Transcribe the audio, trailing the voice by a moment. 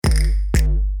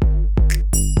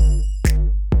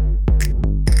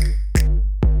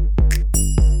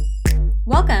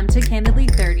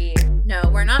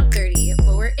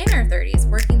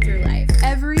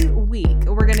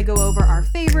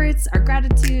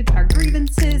attitude, our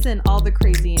grievances, and all the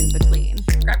crazy in between.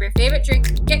 Grab your favorite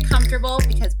drink, get comfortable,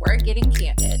 because we're getting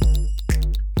candid.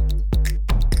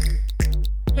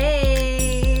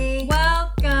 Hey!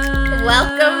 Welcome!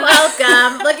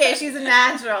 Welcome! Look at, she's a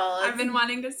natural. I've been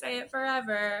wanting to say it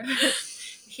forever.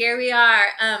 Here we are.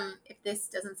 If this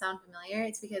doesn't sound familiar,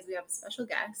 it's because we have a special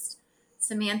guest.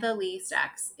 Samantha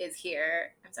Stacks is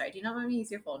here. I'm sorry, do you not want me to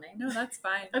use your full name? No, that's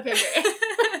fine. Okay, great.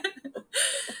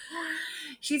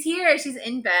 She's here. She's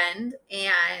in Bend,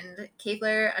 and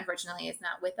Kayfler, unfortunately, is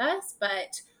not with us,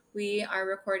 but we are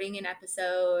recording an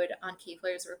episode on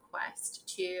Kayfler's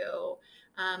request to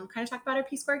kind of talk about our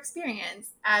Peace Corp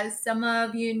experience. As some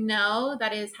of you know,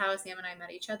 that is how Sam and I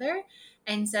met each other.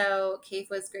 And so Kayf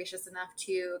was gracious enough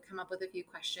to come up with a few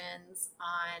questions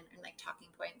on and like talking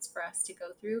points for us to go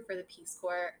through for the Peace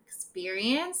Corp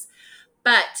experience.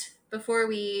 But before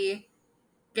we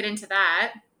get into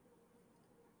that,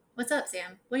 what's up,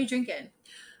 Sam? What are you drinking?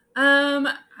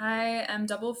 I am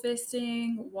double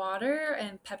fisting water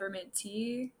and peppermint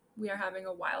tea. We are having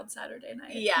a wild Saturday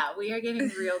night. Yeah, we are getting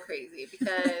real crazy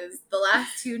because the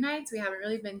last 2 nights we haven't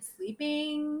really been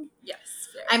sleeping. Yes.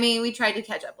 Very. I mean, we tried to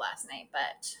catch up last night,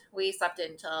 but we slept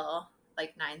until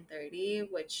like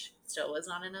 9:30, which still was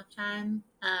not enough time.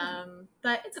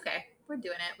 But it's okay. We're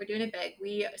doing it. We're doing it big.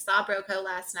 We saw Broco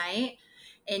last night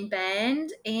in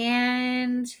Bend,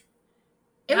 and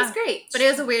it was great, but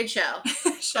it was a weird show.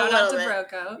 Shout out to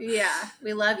Broco. Yeah,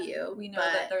 we love you. We know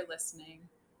that they're listening.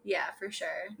 Yeah, for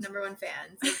sure. Number 1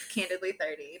 fans of Candidly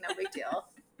 30. No big deal.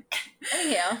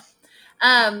 Anyhow,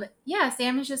 yeah,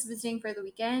 Sam is just visiting for the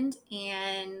weekend,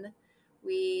 and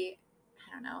I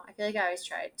don't know. I feel like I always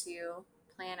try to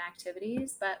plan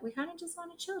activities, but we kind of just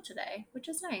want to chill today, which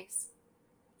is nice.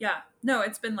 Yeah. No,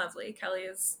 it's been lovely. Kelley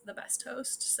is the best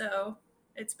host, so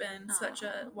it's been such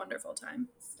a wonderful time.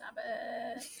 Stop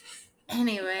it.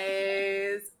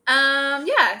 Anyways,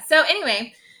 yeah. So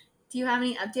anyway, do you have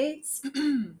any updates?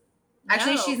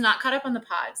 Actually, No. she's not caught up on the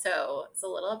pod, so it's a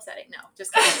little upsetting. No,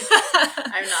 just kidding.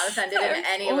 I'm not offended in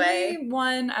any way. Only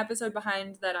 1 episode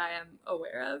behind that I am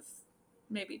aware of.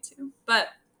 Maybe 2. But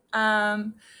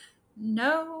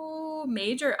no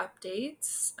major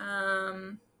updates.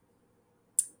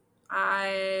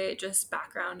 I just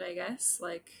background, I guess.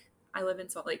 Like, I live in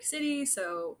Salt Lake City,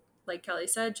 so like Kelley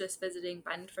said, just visiting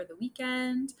Bend for the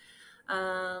weekend.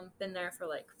 Been there for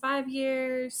like 5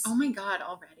 years. Oh my God,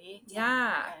 already?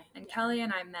 Yeah. Okay. And Kelley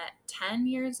and I met 10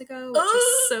 years ago, which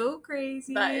is so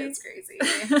crazy. That is crazy.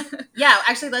 Yeah,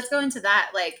 actually, let's go into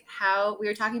that. Like, how we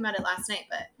were talking about it last night,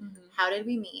 but how did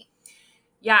we meet?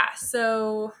 Yeah,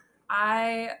 so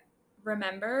I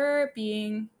remember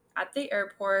being at the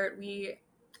airport.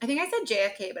 I think I said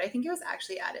JFK, but I think it was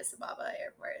actually Addis Ababa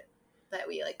airport that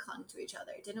we like clung to each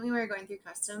other. Didn't we? We were going through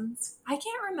customs. I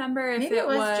can't remember if Maybe it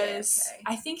was JFK.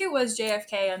 I think it was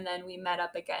JFK, and then we met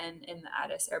up again in the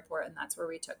Addis airport, and that's where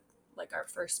we took like our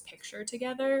first picture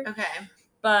together. Okay.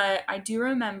 But I do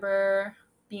remember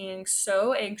being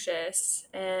so anxious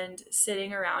and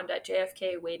sitting around at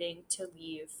JFK waiting to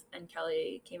leave, and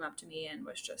Kelley came up to me and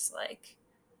was just like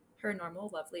her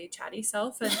normal, lovely, chatty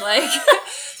self, and like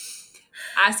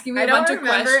asking me a bunch of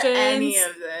questions. Any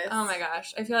of this. Oh my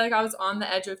gosh. I feel like I was on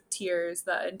the edge of tears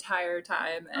the entire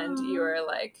time, and you were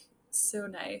like so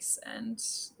nice, and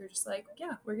you're just like,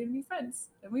 yeah, we're gonna be friends.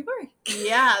 And we were.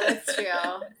 Yeah, that's true.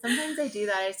 Sometimes I do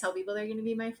that. I just tell people they're gonna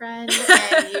be my friend,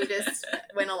 and you just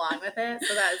went along with it.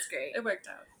 So that was great. It worked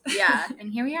out. Yeah.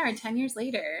 And here we are 10 years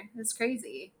later. It's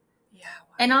crazy. Yeah.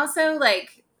 Wow. And also,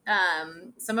 like,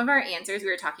 some of our answers, we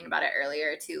were talking about it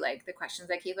earlier too, like the questions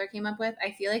that Kayfler came up with,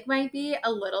 I feel like might be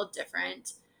a little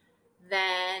different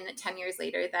than 10 years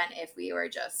later than if we were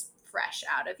just fresh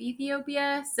out of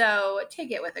Ethiopia. So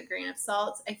take it with a grain of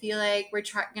salt. I feel like we're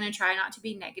going to try not to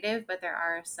be negative, but there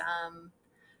are some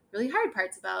really hard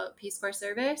parts about Peace Corps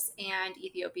service and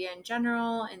Ethiopia in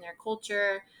general and their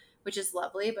culture, which is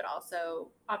lovely, but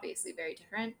also obviously very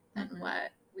different than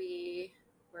what we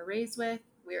were raised with,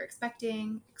 we were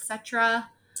expecting, etc.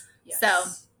 Yes. So,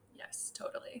 yes,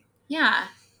 totally. Yeah,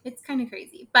 it's kind of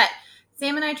crazy. But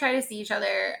Sam and I try to see each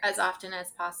other as often as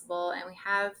possible, and we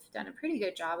have done a pretty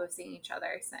good job of seeing each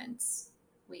other since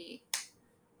we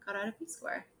got out of Peace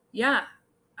Corps. Yeah.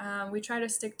 We try to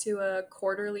stick to a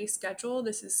quarterly schedule.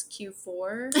 This is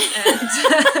Q4,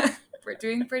 and we're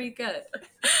doing pretty good.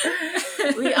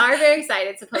 We are very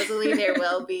excited. Supposedly there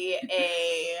will be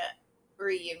a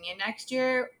reunion next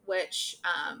year, which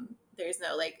there's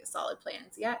no like solid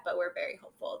plans yet, but we're very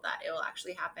hopeful that it will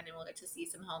actually happen and we'll get to see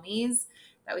some homies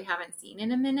that we haven't seen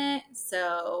in a minute.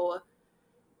 So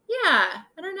yeah,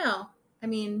 I don't know. I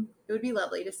mean, it would be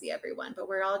lovely to see everyone, but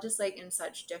we're all just like in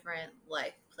such different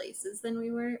life places than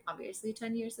we were obviously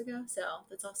 10 years ago. So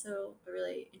that's also a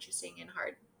really interesting and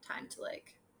hard time to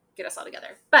like get us all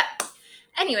together. But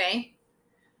anyway,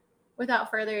 without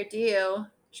further ado,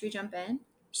 should we jump in?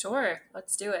 Sure,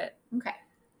 let's do it. Okay.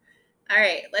 All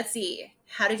right, let's see.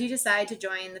 How did you decide to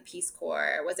join the Peace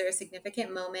Corps? Was there a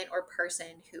significant moment or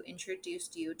person who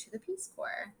introduced you to the Peace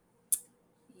Corps?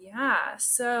 Yeah,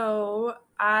 so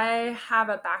I have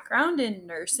a background in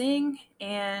nursing,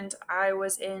 and I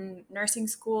was in nursing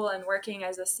school and working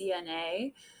as a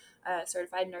CNA, a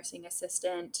certified nursing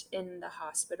assistant in the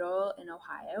hospital in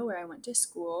Ohio where I went to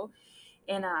school,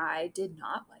 and I did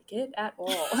not like it at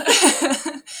all.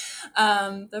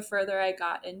 The further I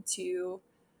got into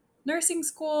nursing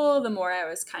school, the more I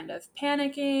was kind of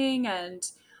panicking, and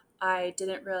I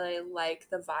didn't really like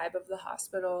the vibe of the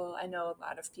hospital. I know a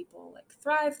lot of people like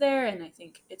thrive there, and I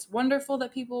think it's wonderful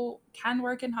that people can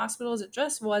work in hospitals. It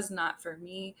just was not for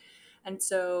me. And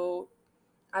so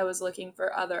I was looking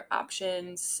for other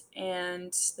options,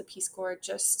 and the Peace Corps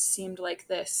just seemed like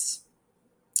this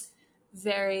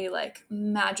very like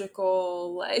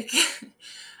magical, like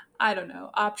I don't know,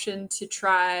 option to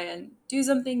try and do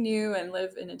something new and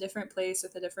live in a different place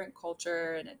with a different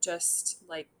culture. And it just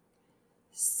like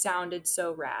sounded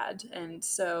so rad. And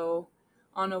so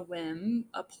on a whim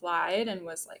applied and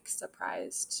was like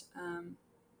surprised.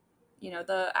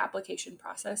 The application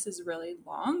process is really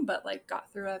long, but like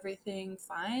got through everything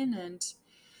fine. And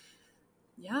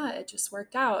yeah, it just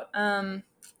worked out.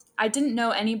 I didn't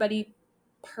know anybody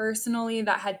personally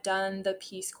that had done the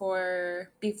Peace Corps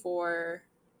before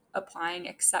applying,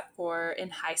 except for in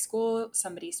high school,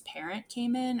 somebody's parent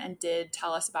came in and did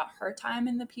tell us about her time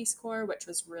in the Peace Corps, which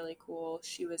was really cool.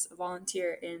 She was a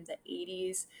volunteer in the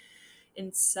 80s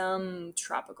in some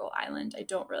tropical island. I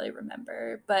don't really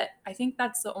remember, but I think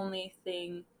that's the only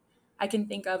thing I can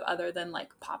think of other than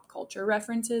like pop culture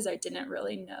references. I didn't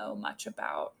really know much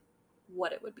about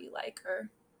what it would be like or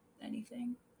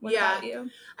anything. What about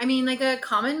you? I mean, like a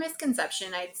common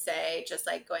misconception, I'd say, just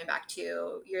like going back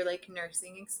to your like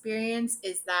nursing experience,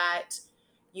 is that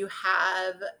you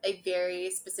have a very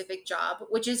specific job,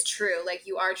 which is true. Like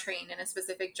you are trained in a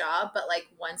specific job, but like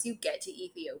once you get to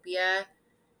Ethiopia,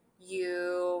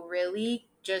 you really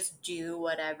just do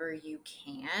whatever you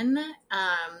can.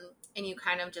 And you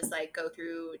kind of just like go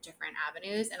through different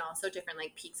avenues and also different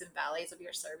like peaks and valleys of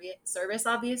your service,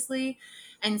 obviously.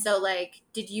 And so, like,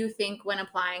 did you think when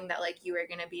applying that like you were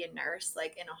going to be a nurse,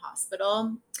 like in a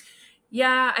hospital?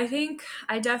 Yeah, I think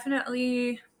I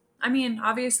definitely, I mean,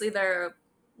 obviously there are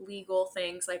legal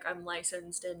things like I'm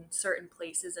licensed in certain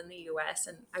places in the US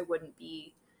and I wouldn't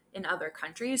be in other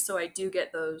countries. So I do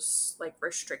get those like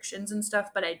restrictions and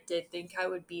stuff, but I did think I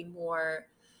would be more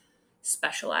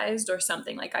specialized or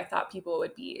something. Like I thought people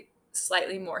would be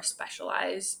slightly more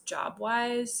specialized job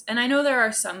wise. And I know there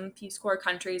are some Peace Corps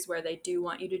countries where they do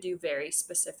want you to do very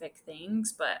specific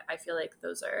things, but I feel like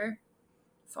those are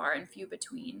far and few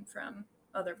between from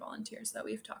other volunteers that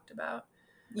we've talked about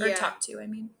or talked to, I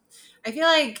mean. I feel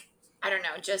like, I don't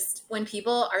know, just when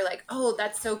people are like, oh,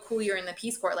 that's so cool, you're in the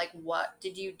Peace Corps, like, what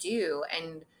did you do?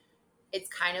 And it's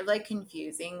kind of like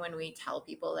confusing when we tell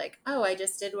people like, oh, I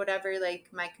just did whatever like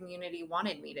my community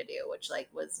wanted me to do, which like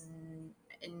was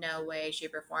in no way,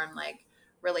 shape, or form like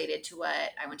related to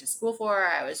what I went to school for, or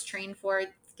I was trained for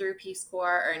through Peace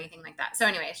Corps or anything like that. So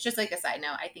anyway, it's just like a side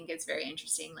note. I think it's very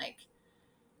interesting, like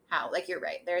how, like, you're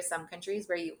right. There are some countries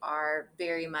where you are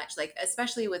very much like,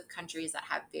 especially with countries that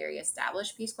have very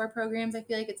established Peace Corps programs, I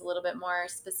feel like it's a little bit more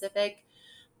specific.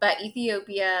 But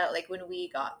Ethiopia, like when we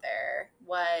got there,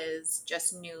 was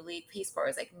just newly, Peace Corps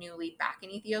was like newly back in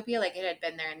Ethiopia. Like it had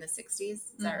been there in the 60s.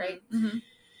 Is that right? Mm-hmm.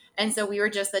 And so we were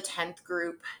just the 10th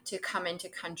group to come into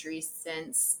country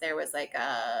since there was like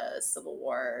a civil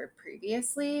war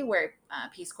previously where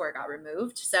Peace Corps got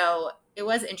removed. So it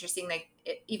was interesting. Like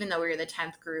even though we were the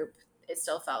 10th group, it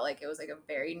still felt like it was like a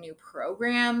very new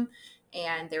program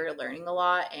and they were learning a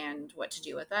lot and what to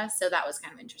do with us. So that was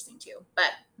kind of interesting too.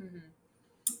 But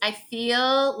I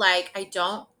feel like I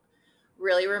don't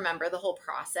really remember the whole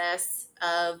process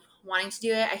of wanting to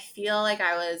do it. I feel like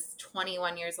I was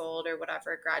 21 years old or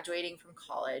whatever, graduating from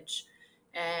college.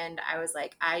 And I was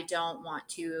like, I don't want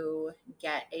to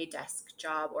get a desk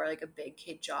job or like a big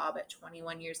kid job at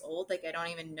 21 years old. Like, I don't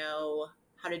even know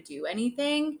how to do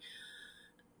anything.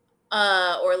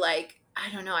 Or like, I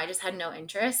don't know, I just had no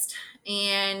interest.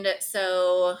 And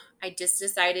so I just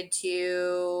decided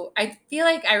to, I feel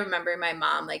like I remember my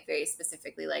mom like very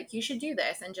specifically, like, you should do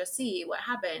this and just see what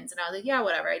happens. And I was like, yeah,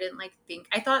 whatever. I didn't like think,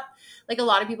 I thought like a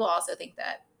lot of people also think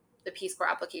that the Peace Corps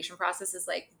application process is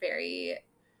like very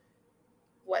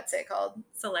what's it called?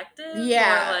 Selective?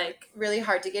 Yeah. Or like, really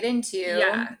hard to get into.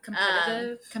 Yeah.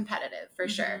 Competitive. Competitive, for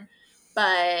Mhm. sure.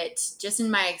 But just in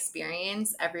my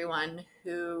experience, everyone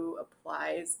who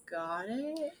applies got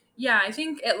it. Yeah, I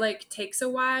think it like takes a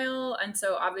while. And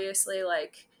so obviously,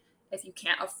 like, if you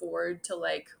can't afford to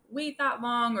like wait that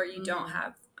long, or you don't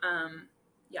have,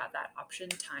 that option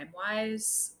time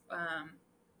wise,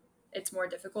 it's more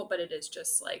difficult, but it is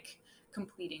just like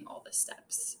completing all the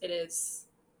steps. It is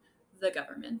the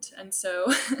government. And so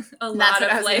a That's lot what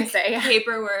I of was gonna like say.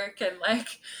 paperwork and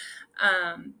like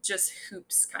just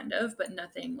hoops kind of, but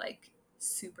nothing like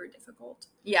super difficult.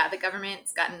 Yeah, the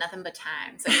government's got nothing but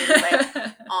time. So you're just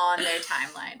like on their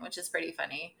timeline, which is pretty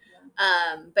funny.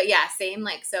 But yeah, same.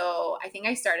 Like, so I think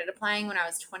I started applying when I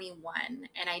was 21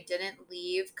 and I didn't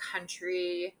leave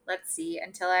country, let's see,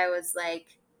 until I was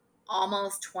like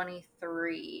almost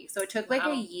 23. So it took like a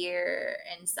Wow. year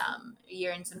and some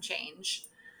change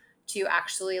to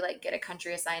actually like get a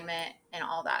country assignment and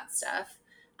all that stuff.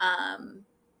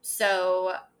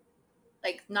 So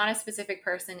like not a specific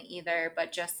person either,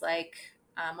 but just like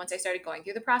once I started going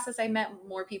through the process, I met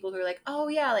more people who were like, oh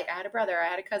yeah, like I had a brother, I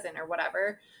had a cousin or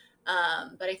whatever.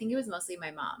 But I think it was mostly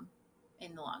my mom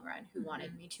in the long run who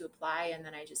wanted me to apply. And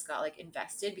then I just got like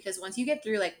invested because once you get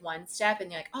through like one step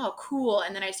and you're like, oh, cool.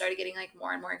 And then I started getting like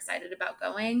more and more excited about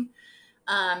going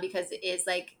because it is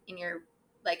like in your,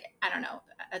 like, I don't know,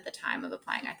 at the time of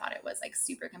applying, I thought it was like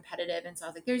super competitive. And so I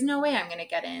was like, there's no way I'm going to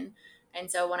get in. And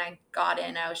so when I got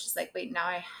in, I was just like, wait, now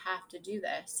I have to do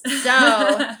this.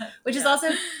 So, which is also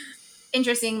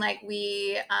interesting. Like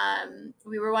we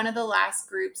were one of the last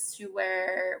groups to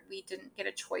where we didn't get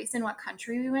a choice in what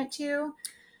country we went to.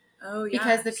 Oh, yeah.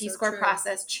 Because the Peace Corp true.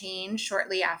 process changed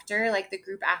shortly after. Like the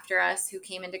group after us who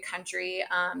came into country,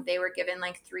 they were given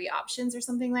like 3 options or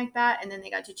something like that. And then they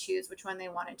got to choose which one they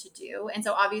wanted to do. And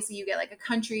so obviously you get like a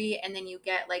country and then you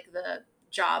get like the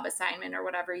job assignment or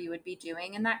whatever you would be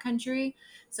doing in that country.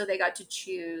 So they got to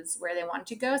choose where they wanted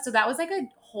to go. So that was like a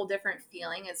whole different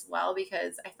feeling as well,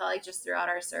 because I felt like just throughout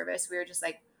our service, we were just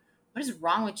like, what is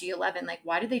wrong with G11? Like,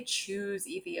 why did they choose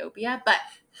Ethiopia? But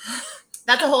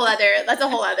that's a whole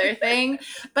other thing.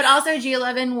 But also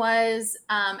G11 was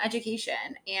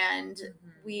education, and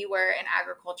we were an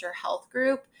agriculture health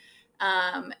group.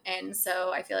 And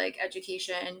so I feel like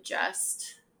education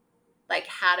just like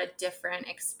had a different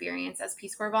experience as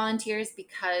Peace Corps volunteers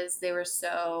because they were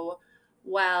so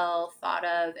well thought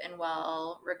of and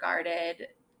well regarded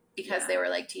because they were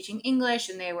like teaching English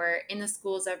and they were in the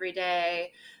schools every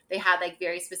day. They had like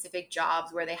very specific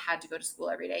jobs where they had to go to school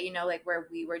every day, you know, like where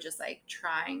we were just like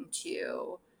trying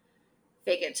to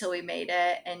fake it till we made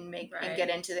it and and get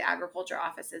into the agriculture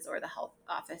offices or the health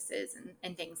offices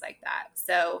and things like that.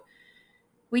 So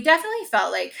we definitely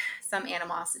felt like some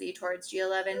animosity towards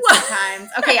G11 sometimes.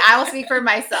 Okay, I will speak for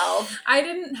myself. I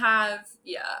didn't have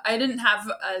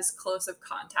as close of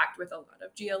contact with a lot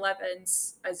of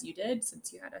G11s as you did,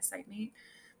 since you had a site mate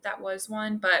that was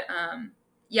one. But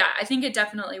I think it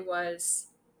definitely was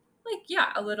like,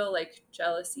 a little like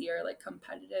jealousy or like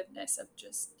competitiveness of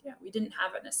just, we didn't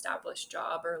have an established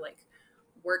job or like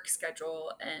work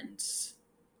schedule. And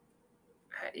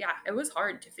it was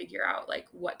hard to figure out like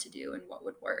what to do and what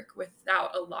would work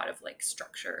without a lot of like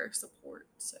structure or support.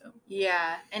 So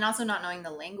yeah, and also not knowing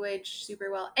the language super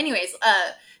well. Anyways,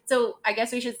 so I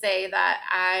guess we should say that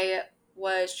I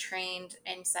was trained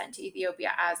and sent to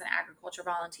Ethiopia as an agriculture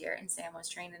volunteer, and Sam was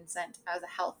trained and sent as a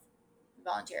health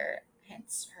volunteer,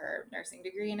 hence her nursing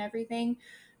degree and everything.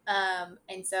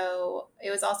 And so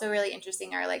it was also really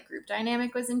interesting. Our like group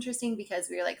dynamic was interesting because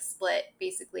we were like split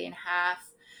basically in half.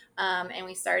 And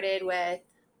we started with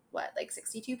like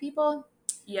 62 people.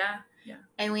 Yeah.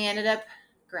 And we ended up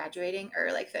graduating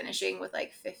or like finishing with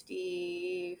like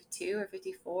 52 or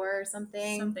 54 or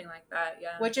something like that.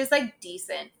 Yeah. Which is like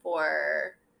decent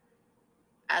for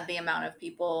the amount of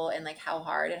people and like how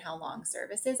hard and how long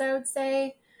service is, I would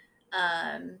say.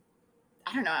 I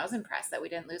don't know. I was impressed that we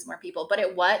didn't lose more people, but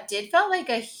did feel like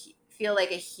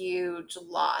a huge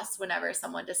loss whenever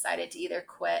someone decided to either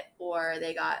quit or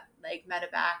they got like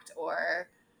medevaced, or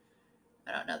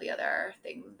I don't know the other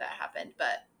thing that happened,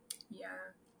 but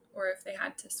or if they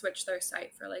had to switch their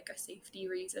site for like a safety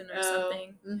reason or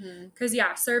something. Mm-hmm. Because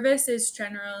service is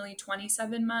generally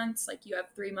 27 months. Like you have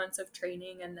 3 months of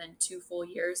training and then 2 full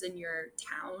years in your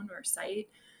town or site.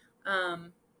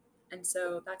 And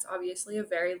so that's obviously a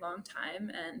very long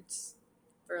time. And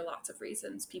for lots of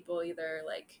reasons, people either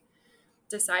like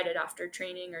decided after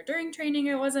training or during training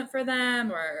it wasn't for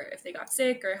them, or if they got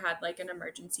sick or had like an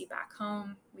emergency back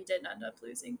home. We did end up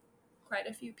losing quite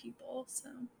a few people. So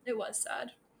it was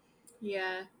sad.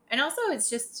 Yeah. And also it's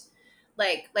just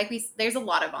there's a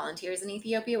lot of volunteers in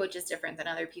Ethiopia, which is different than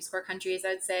other Peace Corps countries,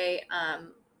 I'd say.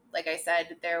 Like I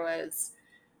said, there was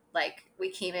we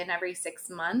came in every 6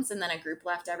 months and then a group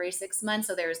left every 6 months.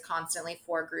 So there was constantly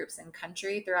 4 groups in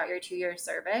country throughout your 2-year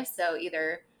service. So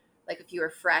either if you were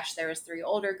fresh, there was 3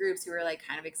 older groups who were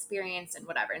kind of experienced and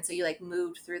whatever. And so you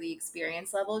moved through the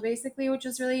experience level basically, which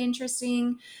was really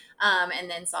interesting. And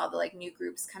then saw the new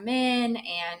groups come in.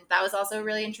 And that was also a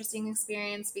really interesting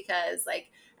experience because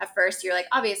at first you're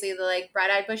obviously the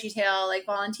bright-eyed bushy tail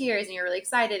volunteers and you're really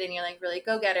excited and you're really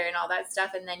go-getter and all that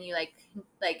stuff. And then you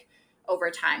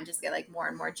over time just get more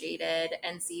and more jaded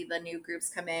and see the new groups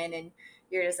come in and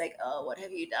you're just oh, what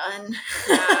have you done?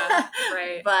 Yeah,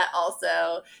 right. But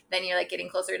also then you're getting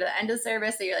closer to the end of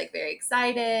service, so you're very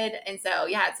excited. And so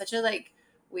yeah, it's such a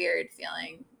weird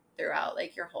feeling throughout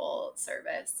your whole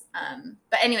service.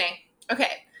 But anyway,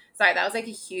 okay, sorry, that was a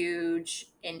huge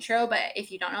intro, but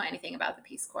if you don't know anything about the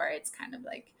Peace Corps, it's kind of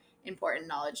important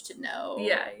knowledge to know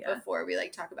before we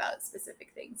talk about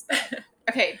specific things. But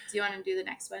okay, do you want to do the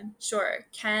next one? Sure.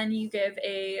 Can you give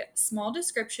a small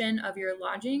description of your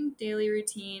lodging, daily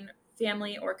routine,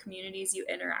 family, or communities you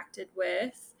interacted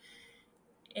with?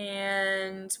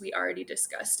 And we already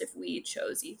discussed if we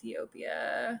chose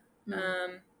Ethiopia.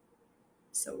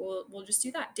 So we'll just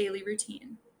do that. Daily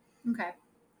routine. Okay.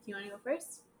 Do you want to go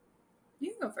first?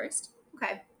 You can go first.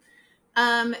 Okay.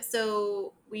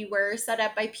 So we were set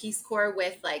up by Peace Corps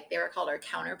with they were called our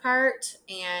counterpart.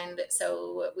 And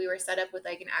so we were set up with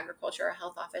an agriculture or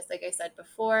health office, like I said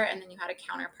before. And then you had a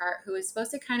counterpart who was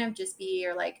supposed to kind of just be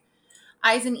your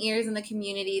eyes and ears in the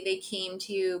community. They came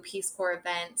to Peace Corps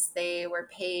events. They were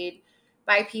paid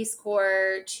by Peace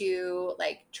Corps to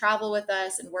travel with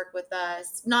us and work with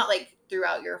us, not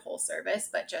throughout your whole service,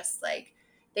 but just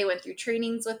they went through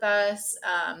trainings with us.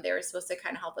 They were supposed to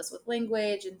kind of help us with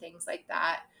language and things like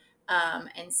that.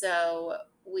 And so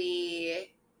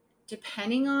we,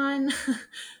 depending on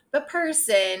the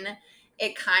person,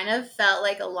 it kind of felt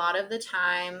a lot of the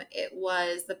time it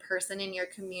was the person in your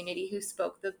community who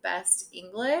spoke the best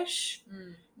English.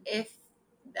 If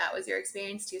that was your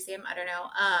experience too, Sam, I don't know.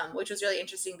 Which was really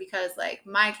interesting because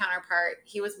my counterpart,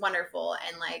 he was wonderful,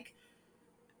 and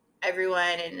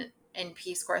everyone in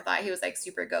Peace Corps thought he was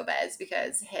super go-bez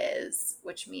because his,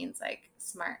 which means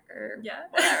smart or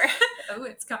whatever. Oh,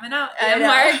 it's coming out.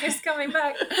 Mark is coming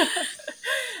back.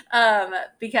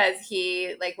 Because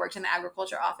he worked in the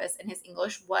agriculture office and his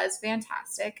English was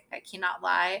fantastic. I cannot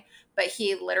lie. But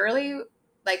he literally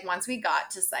once we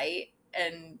got to site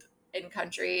and in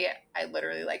country, I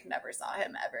literally never saw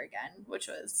him ever again, which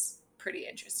was pretty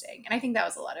interesting. And I think that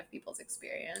was a lot of people's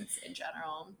experience in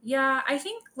general. Yeah, I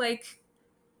think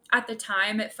at the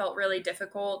time it felt really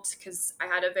difficult because I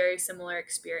had a very similar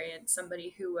experience.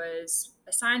 Somebody who was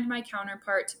assigned my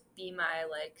counterpart to be my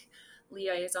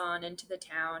liaison into the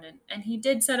town, and he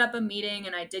did set up a meeting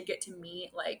and I did get to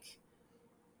meet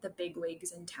the big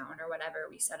wigs in town or whatever.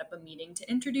 We set up a meeting to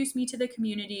introduce me to the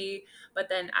community, but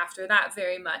then after that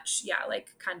very much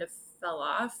kind of fell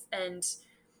off. And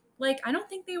I don't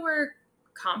think they were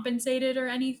compensated or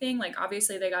anything.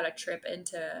 Obviously they got a trip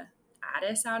into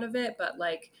Addis out of it, but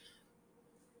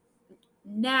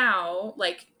now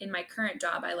in my current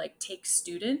job I take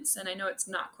students, and I know it's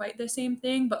not quite the same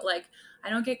thing, but I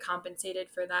don't get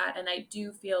compensated for that. And I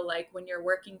do feel when you're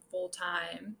working full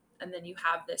time and then you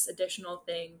have this additional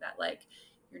thing that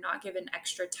you're not given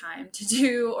extra time to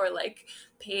do or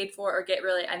paid for or get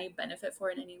really any benefit for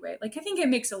in any way, I think it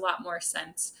makes a lot more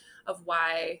sense of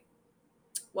why,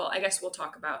 well, I guess we'll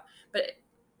talk about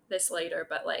this later,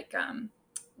 but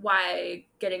why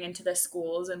getting into the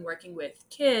schools and working with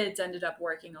kids ended up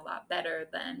working a lot better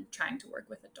than trying to work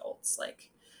with adults.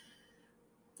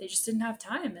 They just didn't have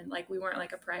time, and we weren't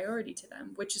a priority to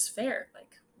them, which is fair.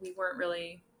 We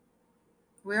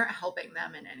weren't helping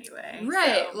them in any way.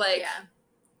 Right. So, yeah.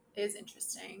 It is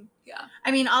interesting. Yeah.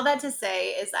 I mean, all that to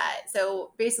say is that,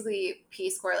 so basically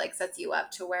Peace Corps sets you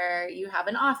up to where you have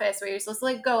an office where you're supposed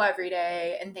to go every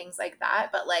day and things like that.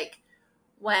 But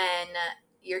when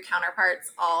your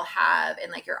counterparts all have,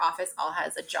 and your office all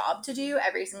has a job to do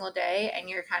every single day, and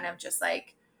you're kind of just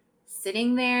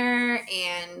sitting there,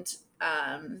 and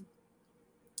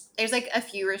there's a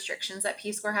few restrictions that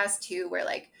Peace Corps has too, where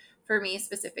for me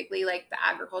specifically, the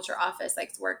agriculture office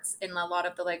works in a lot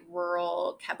of the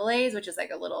rural Kebbele's, which is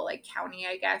a little county,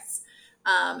 I guess.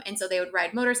 And so they would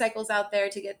ride motorcycles out there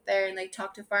to get there and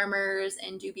talk to farmers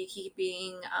and do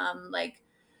beekeeping,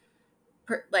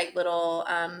 little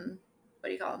what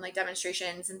do you call them,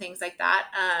 demonstrations and things like that.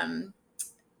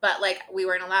 but like we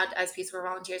weren't allowed, as Peace Corps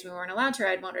volunteers, we weren't allowed to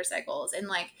ride motorcycles and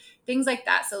like things like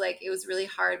that. So like it was really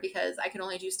hard because I could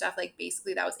only do stuff like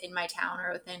basically that was in my town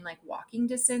or within like walking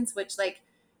distance, which like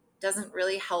doesn't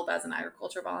really help as an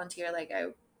agriculture volunteer. Like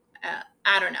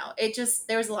I don't know. It just,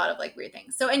 there was a lot of like weird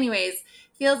things. So anyways,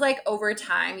 feels like over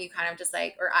time you kind of just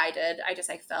like, or I just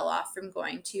like fell off from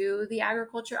going to the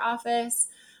agriculture office.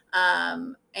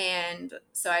 And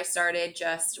so I started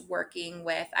just working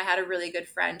with, I had a really good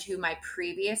friend who my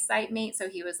previous site mate, so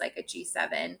he was like a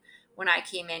G7 when I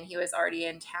came in, he was already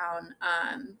in town.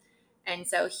 And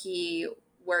so he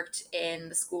worked in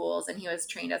the schools and he was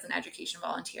trained as an education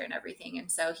volunteer and everything. And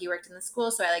so he worked in the school.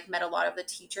 So I like met a lot of the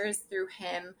teachers through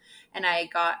him, and I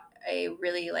got a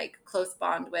really like close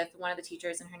bond with one of the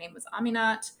teachers, and her name was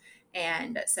Aminat.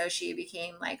 And so she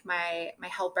became like my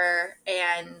helper,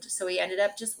 and so we ended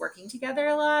up just working together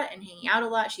a lot and hanging out a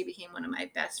lot. She became one of my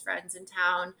best friends in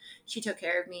town. She took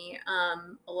care of me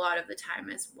a lot of the time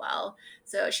as well.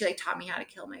 So she like taught me how to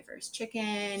kill my first chicken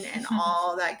and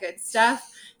all that good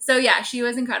stuff. So yeah, she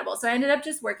was incredible. So I ended up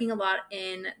just working a lot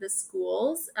in the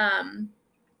schools.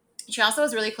 She also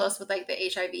was really close with like the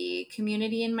HIV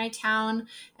community in my town,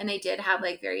 and they did have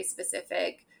like very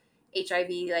specific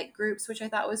HIV like groups, which I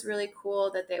thought was really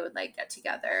cool that they would like get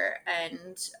together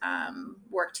and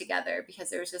work together, because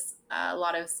there was just a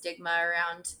lot of stigma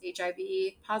around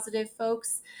HIV positive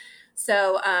folks.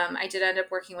 So I did end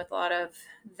up working with a lot of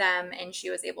them, and she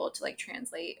was able to like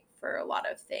translate for a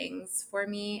lot of things for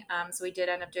me. So we did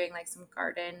end up doing like some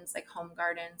gardens, like home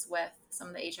gardens with some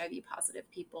of the HIV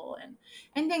positive people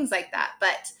and things like that.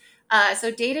 But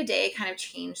so day to day kind of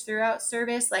changed throughout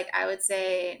service. Like I would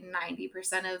say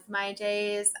 90% of my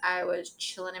days I was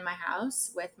chilling in my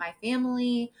house with my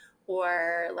family,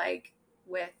 or like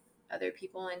with other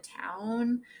people in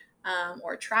town,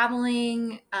 or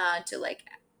traveling to like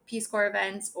Peace Corps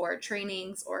events or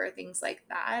trainings or things like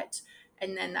that.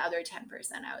 And then the other 10%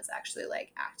 I was actually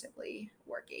like actively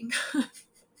working.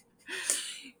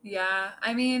 Yeah,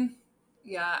 I mean,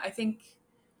 yeah, I think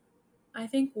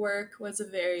work was a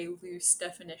very loose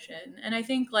definition. And I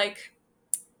think like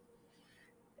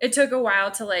it took a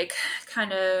while to like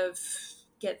kind of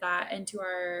get that into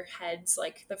our heads.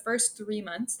 Like the first 3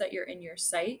 months that you're in your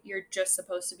site, you're just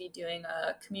supposed to be doing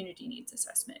a community needs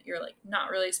assessment. You're like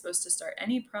not really supposed to start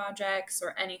any projects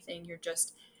or anything. You're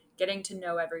just getting to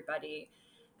know everybody.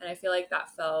 And I feel like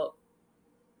that felt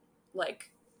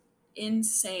like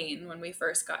insane when we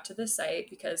first got to the site,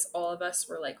 because all of us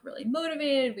were like really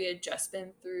motivated. We had just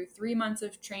been through 3 months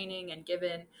of training and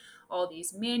given all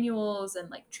these manuals and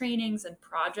like trainings and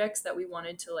projects that we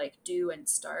wanted to like do and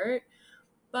start.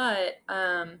 But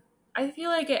I feel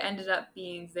like it ended up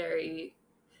being very,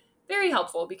 very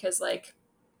helpful, because like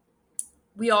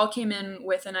we all came in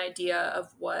with an idea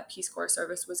of what Peace Corps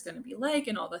service was going to be like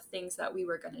and all the things that we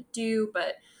were going to do.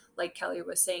 But like Kelley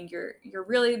was saying, you're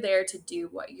really there to do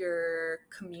what your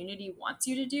community wants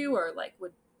you to do, or like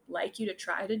would like you to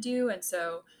try to do. And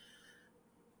so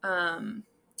um,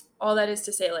 all that is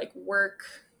to say, like work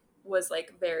was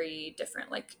like very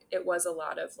different. Like it was a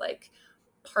lot of like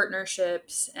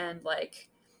partnerships and like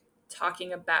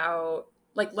talking about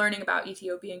like learning about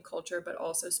Ethiopian culture, but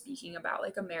also speaking about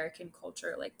like American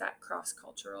culture, like that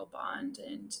cross-cultural bond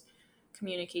and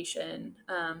communication.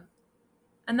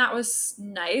 And that was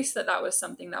nice that that was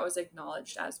something that was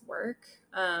acknowledged as work.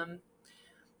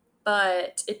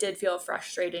 But it did feel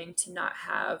frustrating to not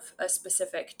have a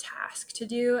specific task to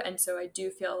do. And so I do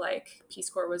feel like Peace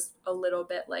Corps was a little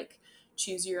bit like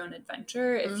choose your own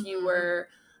adventure. If you were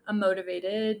a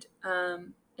motivated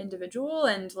individual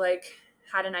and like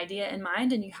had an idea in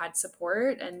mind and you had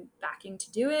support and backing to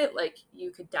do it, like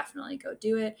you could definitely go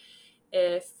do it.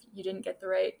 If you didn't get the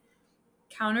right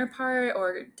counterpart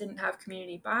or didn't have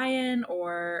community buy-in,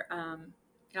 or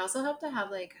It also helped to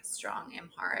have like strong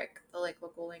Amharic, the like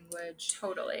local language.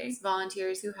 totally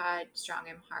Volunteers who had strong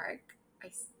Amharic,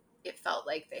 it felt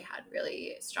like they had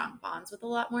really strong bonds with a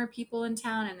lot more people in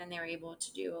town, and then they were able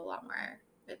to do a lot more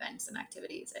events and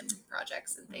activities and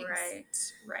projects and things.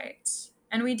 right.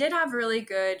 And we did have really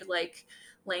good like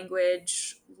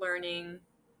language learning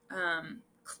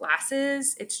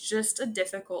classes. It's just a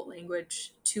difficult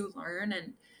language to learn,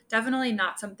 and definitely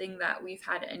not something that we've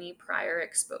had any prior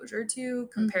exposure to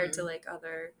compared to like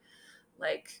other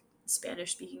like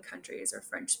Spanish speaking countries or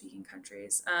French speaking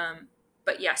countries.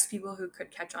 But yes, people who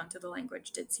could catch on to the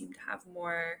language did seem to have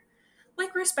more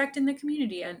like respect in the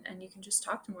community, and you can just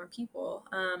talk to more people.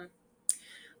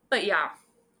 But yeah.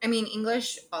 I mean,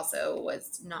 English also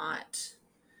was not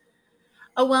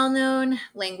a well-known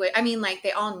language. I mean, like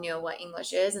they all knew what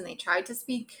English is and they tried to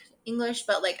speak English,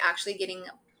 but like actually getting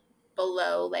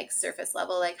below like surface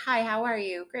level, like, hi, how are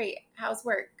you? Great. How's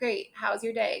work? Great. How's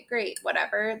your day? Great.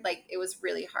 Whatever. Like, it was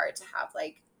really hard to have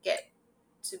like get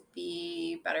to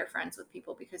be better friends with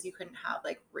people because you couldn't have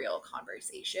like real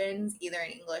conversations either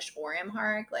in English or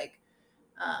Amharic. Like,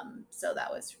 so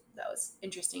that was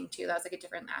interesting too. That was like a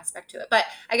different aspect to it. But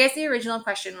I guess the original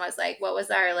question was like, what was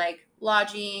our like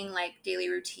lodging, like daily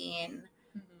routine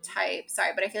type?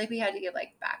 Sorry, but I feel like we had to give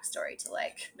like backstory to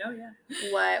like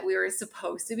what we were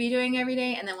supposed to be doing every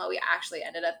day, and then what we actually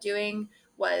ended up doing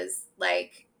was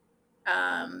like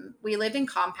we lived in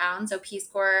compounds. So Peace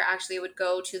Corps actually would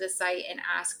go to the site and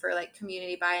ask for like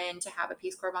community buy-in to have a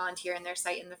Peace Corps volunteer in their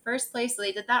site in the first place. So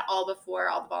they did that all before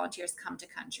all the volunteers come to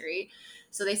country.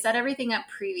 So they set everything up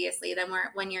previously. Then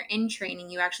when you're in training,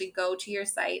 you actually go to your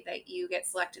site that you get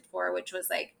selected for, which was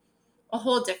like a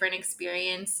whole different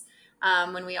experience.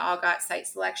 When we all got site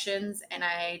selections, and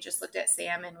I just looked at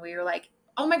Sam and we were like,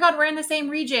 oh my God, we're in the same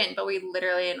region, but we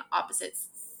literally in opposite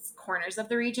corners of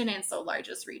the region. And so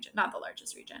largest region, not the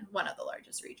largest region, one of the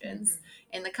largest regions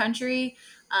in the country.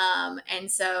 And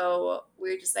so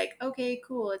we are just like, okay,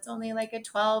 cool. It's only like a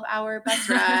 12-hour bus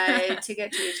ride to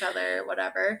get to each other,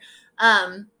 whatever.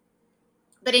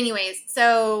 But anyways,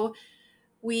 so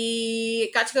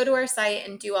we got to go to our site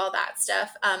and do all that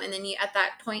stuff. And then at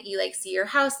that point, you like see your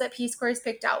house that Peace Corps has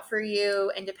picked out for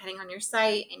you. And depending on your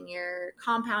site and your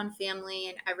compound family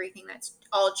and everything, that's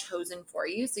all chosen for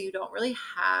you. So you don't really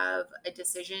have a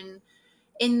decision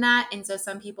in that. And so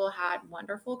some people had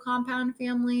wonderful compound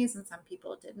families and some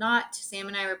people did not. Sam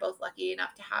and I were both lucky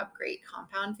enough to have great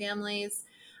compound families.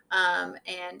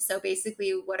 And so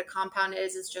basically what a compound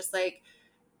is just like,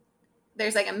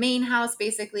 there's like a main house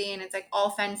basically, and it's like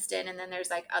all fenced in, and then there's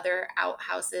like other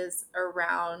outhouses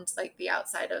around like the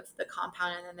outside of the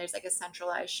compound, and then there's like a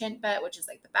centralized shint bed, which is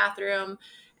like the bathroom.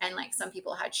 And like some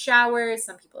people had showers,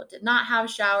 some people did not have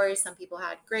showers, some people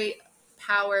had great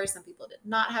power, some people did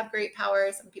not have great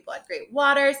power, some people had great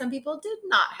water, some people did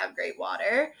not have great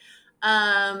water.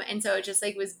 And so it just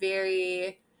like was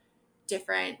very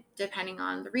different depending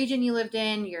on the region you lived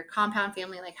in, your compound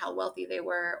family, like how wealthy they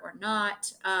were or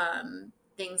not,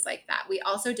 things like that. We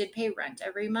also did pay rent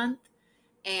every month.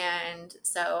 And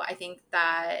so I think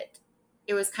that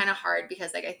it was kind of hard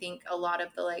because like I think a lot of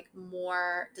the like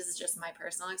more, this is just my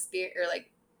personal experience or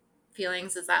like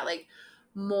feelings, is that like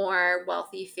more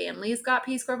wealthy families got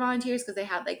Peace Corps volunteers because they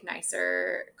had like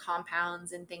nicer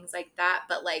compounds and things like that,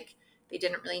 but like they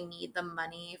didn't really need the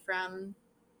money from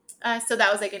so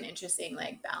that was like an interesting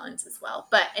like balance as well.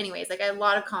 But anyways, like a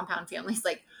lot of compound families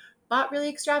like bought really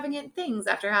extravagant things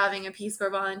after having a Peace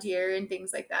Corps volunteer and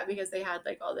things like that because they had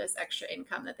like all this extra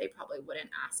income that they probably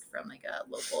wouldn't ask from like a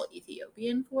local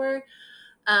Ethiopian for.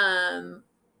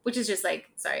 Which is just like,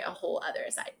 sorry, a whole other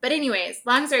aside. But anyways,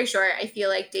 long story short, I feel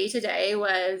like day to day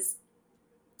was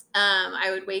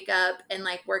I would wake up and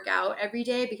like work out every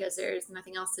day because there's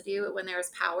nothing else to do when there was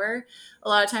power. A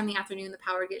lot of time in the afternoon, the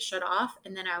power would get shut off.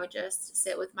 And then I would just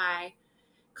sit with my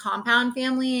compound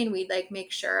family and we'd like make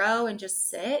churro and just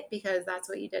sit because that's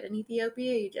what you did in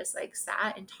Ethiopia. You just like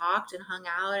sat and talked and hung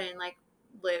out and like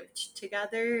lived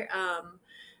together.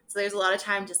 So there's a lot of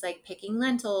time just like picking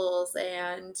lentils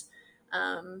and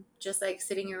just like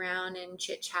sitting around and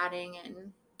chit chatting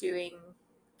and doing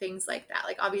things like that.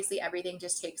 Like obviously everything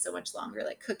just takes so much longer,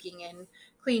 like cooking and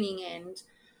cleaning and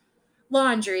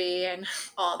laundry and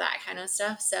all that kind of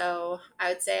stuff. So I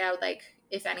would say I would like,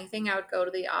 if anything, I would go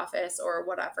to the office or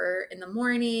whatever in the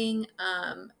morning,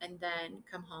 and then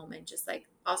come home and just like,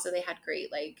 also they had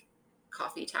great like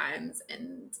coffee times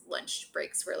and lunch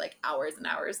breaks were like hours and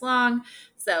hours long.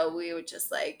 So we would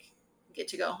just like get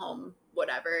to go home,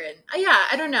 whatever. And yeah,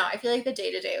 I don't know. I feel like the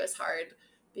day to day was hard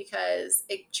because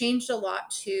it changed a lot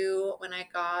too when I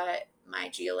got my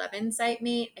G11 site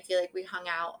mate. I feel like we hung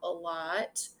out a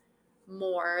lot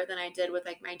more than I did with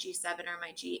like my G7 or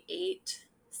my G8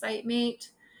 site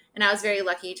mate. And I was very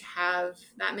lucky to have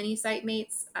that many site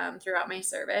mates throughout my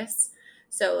service.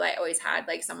 So I always had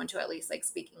like someone to at least like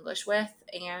speak English with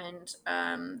and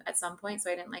at some point, so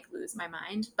I didn't like lose my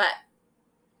mind. But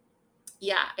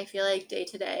yeah, I feel like day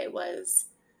to day was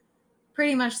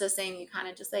pretty much the same. You kind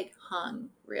of just like hung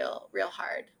real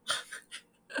hard.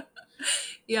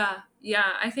 Yeah,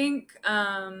 I think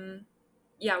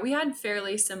yeah, we had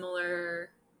fairly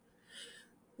similar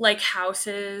like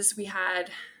houses. We had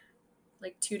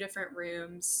like two different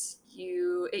rooms.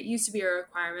 It used to be a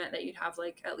requirement that you'd have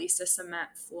like at least a cement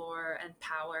floor and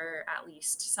power at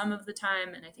least some of the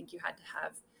time, and I think you had to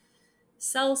have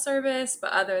cell service,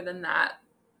 but other than that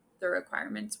the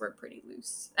requirements were pretty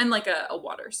loose, and like a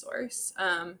water source.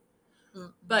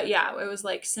 But yeah, it was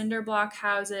like cinder block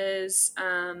houses,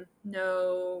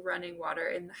 no running water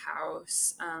in the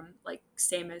house. Like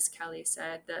same as Kelley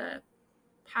said, the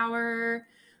power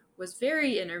was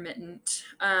very intermittent.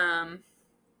 Mine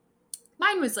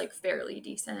was like fairly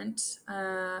decent.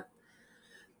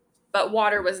 But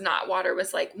water was not. Water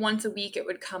was like once a week it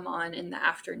would come on in the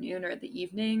afternoon or the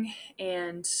evening.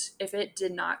 And if it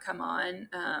did not come on,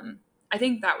 I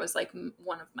think that was like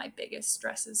one of my biggest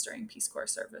stresses during Peace Corps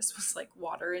service was like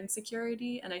water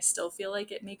insecurity. And I still feel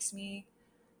like it makes me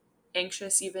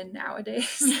anxious even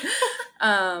nowadays.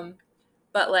 um,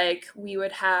 but like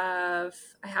I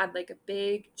had like a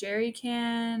big jerry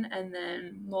can and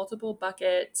then multiple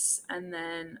buckets and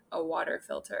then a water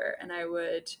filter. And I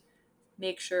would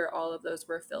make sure all of those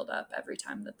were filled up every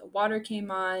time that the water came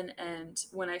on. And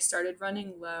when I started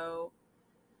running low,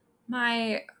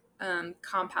 my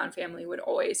compound family would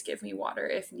always give me water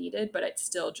if needed, but it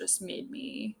still just made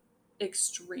me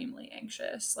extremely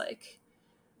anxious. Like,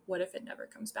 what if it never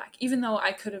comes back? Even though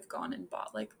I could have gone and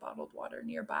bought like bottled water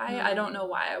nearby. I don't know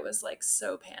why I was like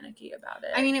so panicky about it.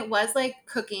 I mean, it was like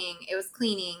cooking, it was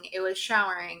cleaning, it was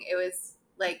showering, it was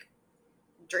like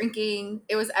drinking,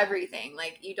 it was everything.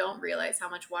 Like, you don't realize how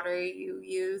much water you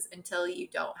use until you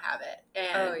don't have it.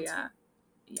 And oh yeah.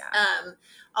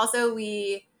 also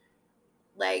we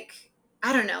like,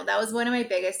 I don't know, that was one of my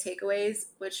biggest takeaways,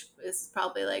 which is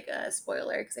probably like a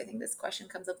spoiler because I think this question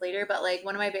comes up later, but like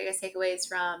one of my biggest takeaways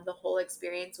from the whole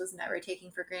experience was never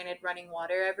taking for granted running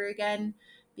water ever again,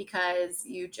 because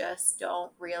you just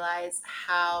don't realize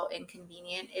how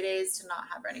inconvenient it is to not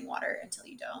have running water until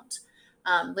you don't.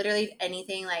 Literally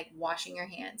anything like washing your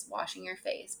hands, washing your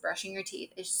face, brushing your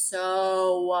teeth is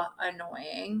so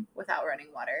annoying without running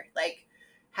water. Like,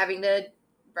 having to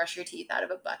brush your teeth out of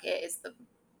a bucket is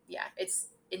it's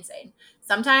insane.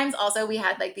 Sometimes also we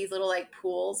had like these little like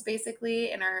pools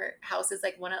basically in our houses,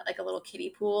 like like a little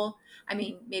kiddie pool. I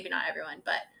mean, maybe not everyone,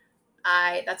 but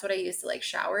that's what I used to like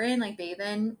shower in, like bathe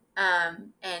in.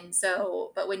 And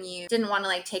so, but when you didn't want to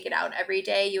like take it out every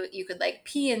day, you could like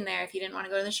pee in there if you didn't want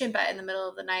to go to the shin bet in the middle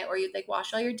of the night, or you'd like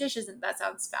wash all your dishes, and that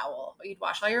sounds foul, or you'd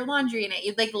wash all your laundry in it.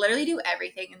 You'd like literally do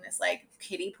everything in this like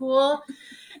kiddie pool.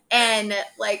 And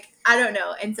like, I don't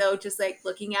know. And so just like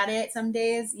looking at it, some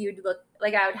days you'd look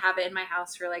like, I would have it in my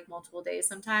house for like multiple days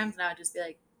sometimes, and I would just be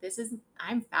like,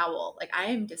 I'm foul. Like, I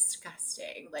am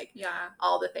disgusting. Like, Yeah.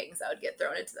 all the things that would get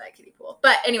thrown into that kiddie pool.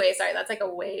 But anyway, sorry, that's like a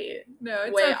way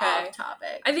okay. off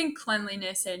topic. I think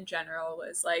cleanliness in general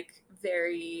was like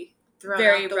very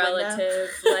Thrown relative.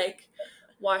 Like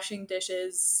washing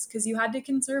dishes, because you had to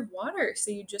conserve water, so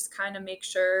you just kind of make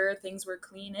sure things were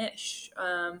clean-ish.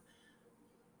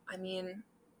 I mean,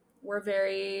 we're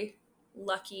very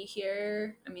lucky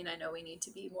here. I mean, I know we need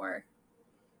to be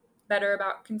better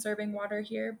about conserving water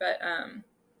here, but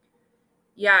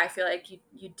yeah, I feel like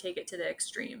you'd take it to the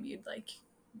extreme. You'd like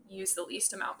use the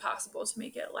least amount possible to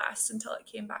make it last until it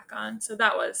came back on. So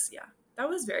that was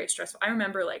very stressful. I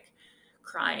remember like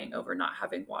crying over not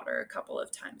having water a couple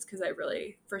of times because I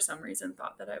really, for some reason,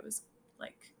 thought that I was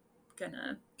like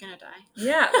gonna die.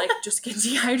 Yeah, like just get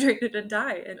dehydrated and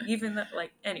die. And even that,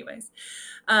 like, anyways.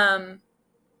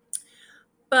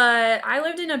 But I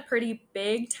lived in a pretty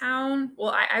big town.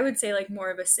 Well, I would say like more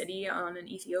of a city on an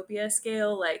Ethiopia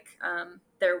scale. Like,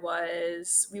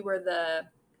 we were the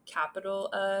capital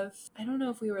of, I don't know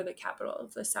if we were the capital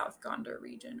of the South Gondar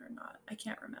region or not. I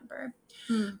can't remember.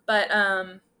 But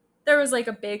there was like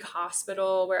a big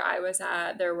hospital where I was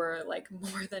at. There were like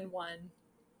more than one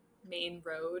main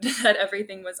road that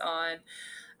everything was on.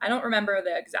 I don't remember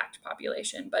the exact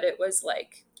population, but it was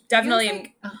like definitely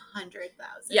like 100,000.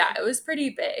 Yeah, it was pretty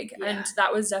big. Yeah. And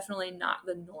that was definitely not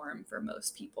the norm for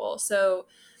most people. So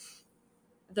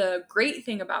the great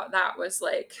thing about that was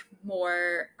like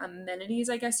more amenities,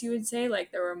 I guess you would say.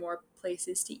 Like, there were more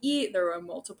places to eat, there were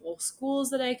multiple schools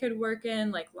that I could work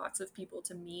in, like lots of people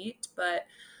to meet, but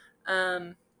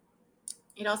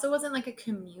it also wasn't like a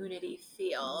community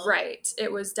feel. Right.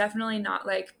 It was definitely not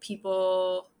like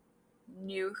people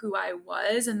knew who I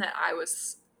was and that I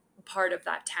was part of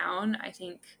that town. I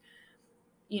think,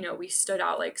 we stood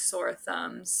out like sore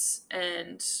thumbs,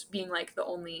 and being like the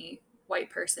only white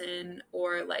person,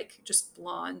 or like just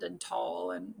blonde and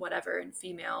tall and whatever and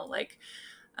female, like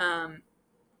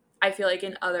I feel like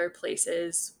in other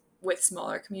places with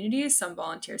smaller communities, some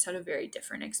volunteers had a very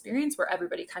different experience where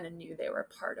everybody kind of knew they were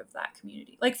part of that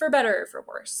community, like for better or for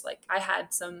worse. Like, I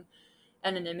had some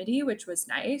anonymity, which was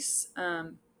nice,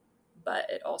 but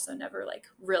it also never like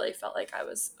really felt like I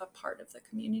was a part of the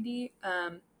community.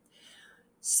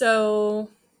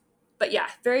 So, but yeah,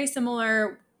 very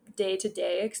similar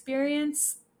day-to-day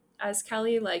experience. as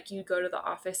Kelley. Like you'd go to the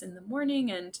office in the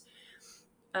morning and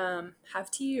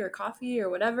have tea or coffee or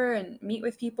whatever and meet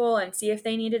with people and see if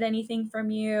they needed anything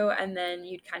from you. And then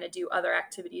you'd kind of do other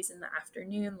activities in the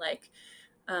afternoon. Like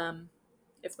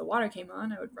if the water came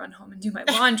on, I would run home and do my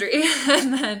laundry.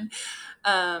 And then,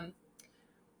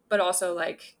 but also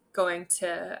like going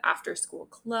to after school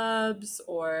clubs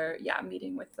or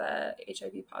meeting with the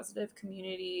HIV positive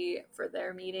community for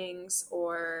their meetings,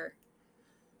 or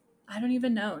I don't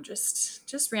even know,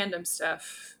 just random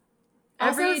stuff.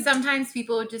 Also, sometimes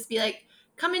people would just be like,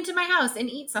 come into my house and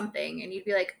eat something. And you'd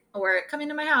be like, or come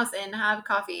into my house and have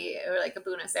coffee or like a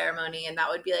Buna ceremony. And that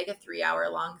would be like a 3-hour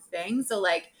long thing. So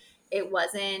like, it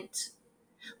wasn't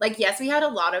like, yes, we had a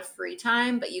lot of free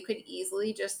time, but you could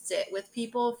easily just sit with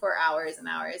people for hours and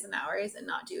hours and hours and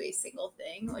not do a single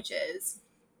thing, which is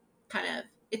kind of,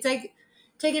 it's like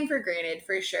taken for granted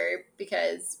for sure.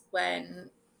 Because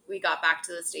when we got back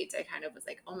to the States, I kind of was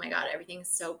like, oh my God, everything's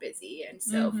so busy and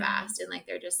so fast. And like,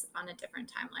 they're just on a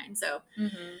different timeline. So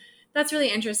that's really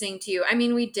interesting too. I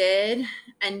mean, we did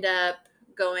end up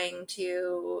going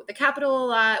to the capital a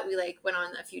lot. We like went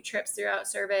on a few trips throughout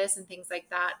service and things like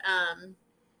that.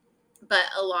 But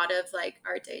a lot of like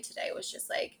our day to day was just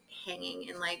like hanging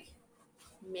and like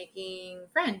making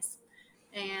friends.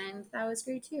 And that was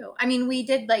great too. I mean, we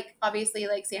did like, obviously,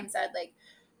 like Sam said, like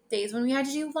days when we had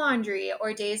to do laundry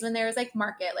or days when there was like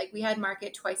market. Like we had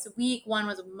market twice a week. One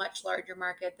was a much larger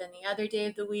market than the other day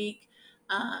of the week,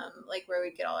 like where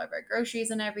we get all of our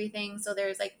groceries and everything. So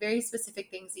there's like very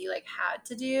specific things that you like had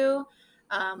to do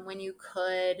when you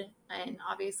could. And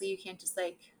obviously you can't just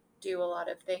like do a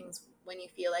lot of things when you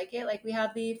feel like it. Like we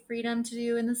have the freedom to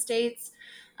do in the States.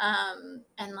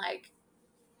 And like,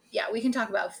 yeah, we can talk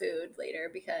about food later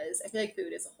because I feel like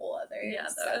food is a whole other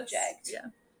subject.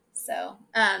 So,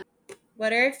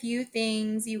 what are a few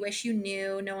things you wish you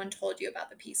knew no one told you about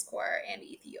the Peace Corps and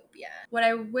Ethiopia? What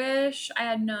I wish I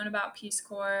had known about Peace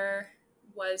Corps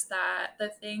was that the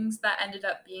things that ended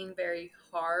up being very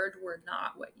hard were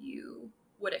not what you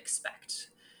would expect.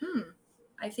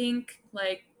 I think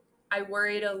like I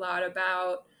worried a lot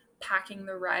about packing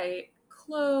the right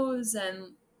clothes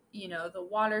and, you know, the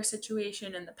water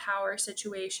situation and the power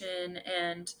situation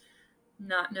and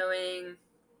not knowing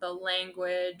the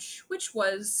language, which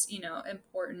was, you know,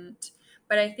 important.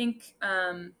 But I think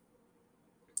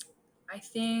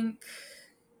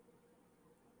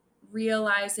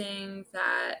realizing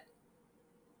that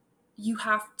you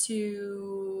have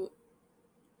to,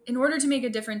 in order to make a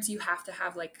difference, you have to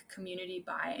have like community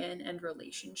buy-in and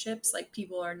relationships. Like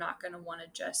people are not going to want to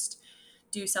just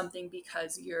do something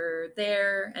because you're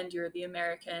there and you're the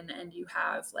American and you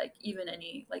have like even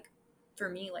any, like for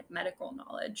me, like medical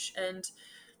knowledge. And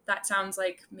that sounds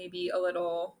like maybe a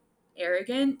little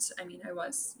arrogant. I mean, I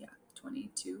was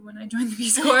 22 when I joined the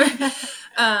Peace Corps.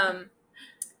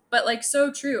 But like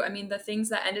so true. I mean, the things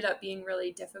that ended up being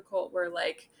really difficult were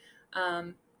like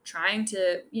trying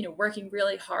to, you know, working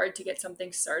really hard to get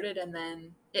something started and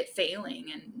then it failing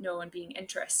and no one being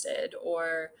interested,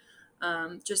 or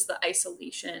just the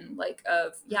isolation, like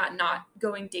of not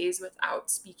going days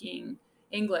without speaking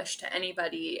English to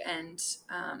anybody. And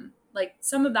like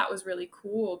some of that was really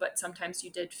cool, but sometimes you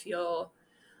did feel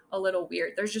a little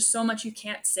weird. There's just so much you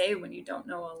can't say when you don't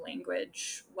know a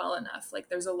language well enough. Like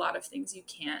there's a lot of things you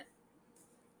can't,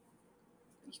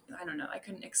 I don't know, I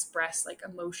couldn't express like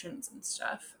emotions and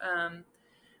stuff.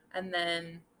 And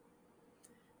then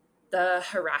the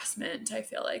harassment, I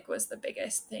feel like, was the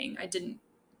biggest thing.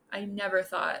 I never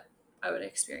thought I would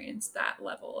experience that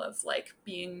level of like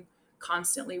being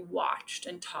constantly watched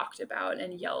and talked about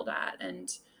and yelled at.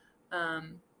 And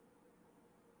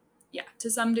to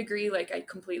some degree, like I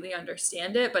completely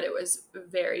understand it, but it was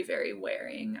very, very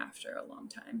wearing after a long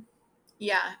time.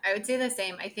 Yeah, I would say the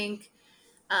same. I think,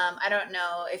 I don't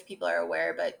know if people are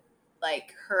aware, but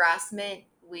like harassment,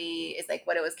 is like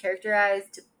what it was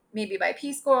characterized maybe by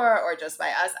Peace Corps or just by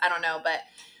us. I don't know. But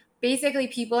basically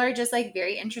people are just like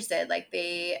very interested. Like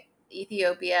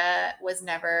Ethiopia was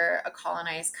never a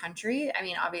colonized country. I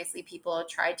mean, obviously people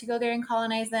tried to go there and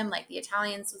colonize them. Like the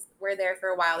Italians were there for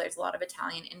a while. There's a lot of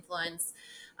Italian influence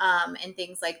and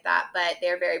things like that. But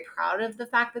they're very proud of the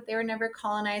fact that they were never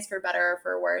colonized, for better or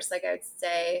for worse. Like I would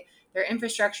say their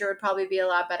infrastructure would probably be a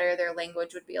lot better. Their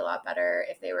language would be a lot better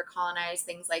if they were colonized,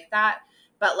 things like that.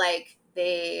 But like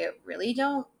they really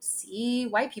don't see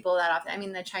white people that often. I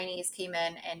mean, the Chinese came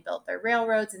in and built their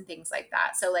railroads and things like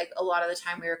that. So like a lot of the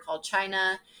time we were called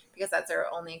China because that's our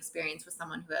only experience with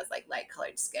someone who has like light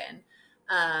colored skin.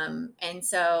 And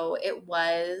so it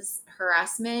was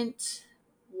harassment.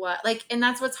 And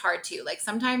that's what's hard too. Like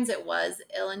sometimes it was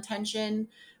ill-intentioned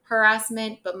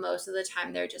harassment, but most of the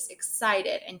time they're just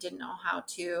excited and didn't know how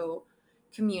to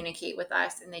communicate with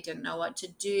us, and they didn't know what to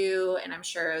do. And I'm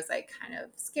sure it was like kind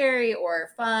of scary or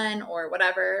fun or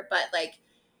whatever, but like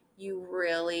you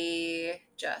really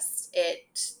just,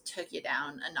 it took you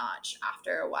down a notch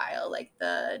after a while. Like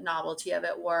the novelty of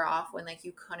it wore off when like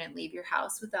you couldn't leave your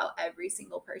house without every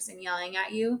single person yelling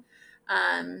at you.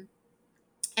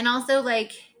 And also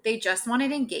like they just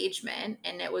wanted engagement,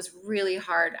 and it was really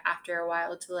hard after a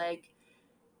while to like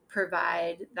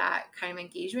provide that kind of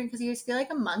engagement, because you just feel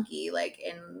like a monkey like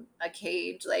in a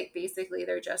cage. Like basically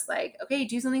they're just like, okay,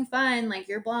 do something fun, like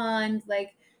you're blonde,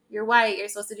 like you're white, you're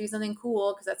supposed to do something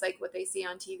cool, because that's like what they see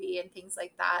on TV and things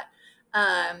like that.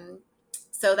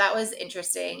 So that was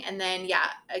interesting. And then yeah,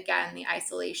 again, the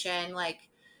isolation, like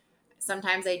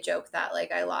sometimes I joke that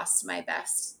like I lost my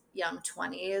best young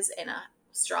 20s in a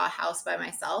straw house by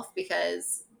myself,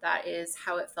 because that is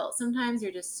how it felt sometimes.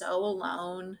 You're just so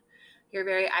alone. You're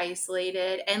very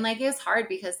isolated. And like it's hard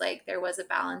because like there was a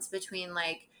balance between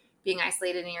like being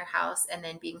isolated in your house and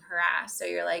then being harassed. So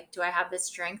you're like, do I have the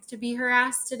strength to be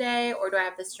harassed today, or do I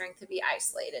have the strength to be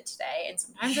isolated today? And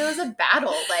sometimes it was a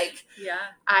battle. Like Yeah.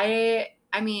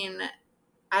 I mean,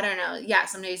 I don't know. Yeah,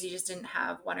 some days you just didn't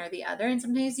have one or the other, and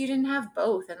some days you didn't have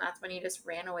both, and that's when you just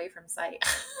ran away from sight.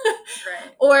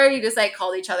 Right. Or you just like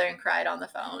called each other and cried on the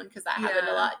phone, because that happened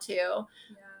a Yeah. lot too.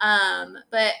 Yeah.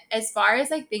 But as far as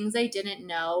like things I didn't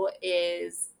know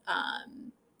is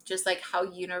just like how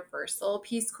universal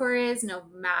Peace Corps is, no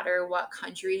matter what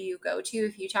country you go to.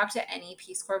 If you talk to any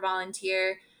Peace Corps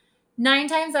volunteer, 9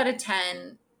 times out of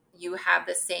 10, you have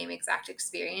the same exact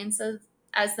experience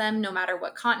as them, no matter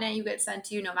what continent you get sent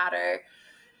to, no matter,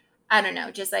 I don't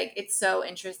know, just like it's so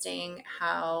interesting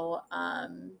how,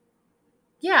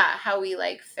 how we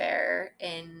like fare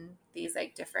in these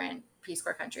like different Peace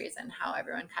Corps countries, and how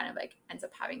everyone kind of like ends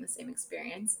up having the same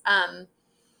experience.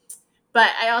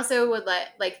 But I also would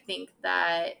think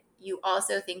that you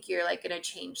also think you're like going to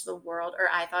change the world, or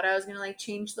I thought I was going to like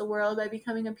change the world by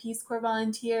becoming a Peace Corps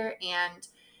volunteer. And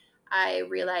I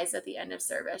realized at the end of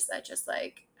service that just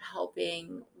like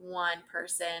helping one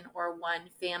person or one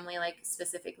family, like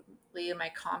specifically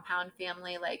my compound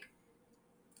family, like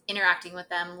interacting with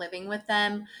them, living with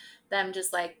them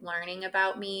just like learning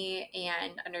about me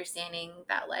and understanding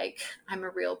that like I'm a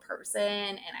real person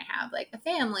and I have like a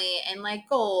family and like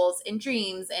goals and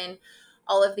dreams and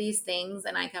all of these things,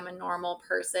 and like I'm a normal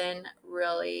person,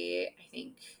 really I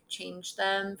think changed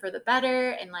them for the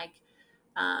better. And like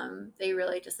they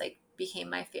really just like became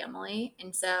my family.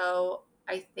 And so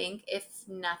I think if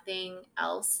nothing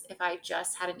else, if I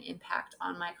just had an impact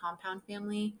on my compound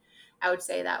family, I would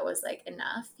say that was like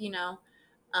enough, you know?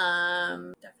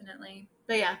 Definitely.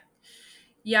 But yeah.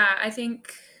 Yeah, I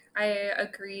think I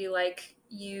agree. Like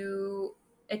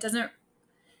it doesn't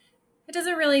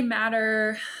really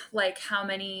matter like how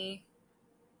many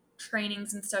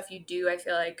trainings and stuff you do. I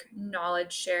feel like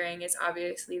knowledge sharing is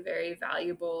obviously very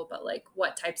valuable, but like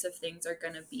what types of things are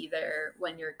going to be there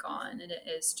when you're gone? And it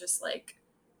is just like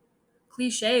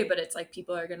cliche, but it's like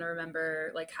people are going to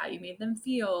remember like how you made them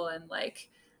feel and like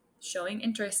showing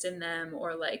interest in them,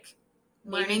 or like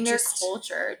maybe Learning their just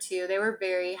culture too. They were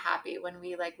very happy when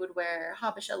we like would wear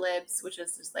habesha libs, which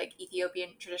is just like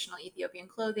traditional Ethiopian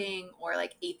clothing, or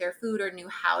like ate their food or knew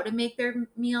how to make their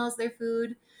meals, their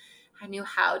food. I knew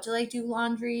how to like do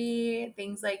laundry,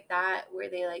 things like that, where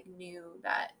they like knew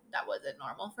that that wasn't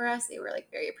normal for us. They were like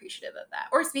very appreciative of that.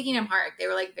 Or speaking Amharic, they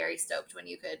were like very stoked when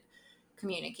you could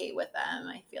communicate with them,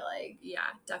 I feel like. yeah,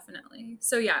 definitely.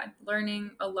 So yeah,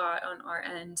 learning a lot on our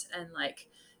end and like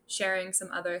sharing some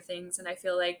other things. And I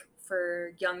feel like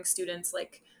for young students,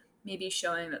 like maybe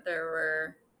showing that there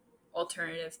were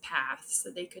alternative paths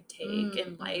that they could take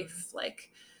in Mm-hmm. life.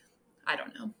 Like, I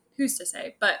don't know, who's to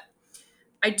say, but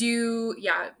I do,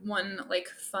 yeah, one like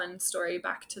fun story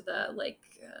back to the like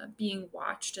being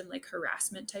watched and like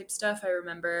harassment type stuff. I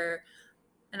remember,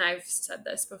 and I've said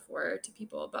this before to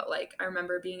people, but like I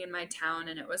remember being in my town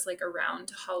and it was like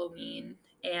around Halloween,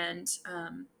 and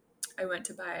I went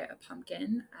to buy a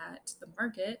pumpkin at the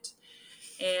market,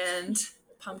 and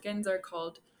pumpkins are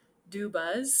called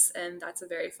dubas, and that's a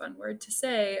very fun word to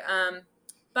say.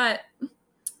 But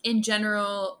in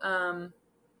general,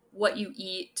 what you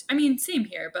eat, I mean, same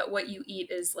here, but what you eat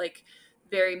is like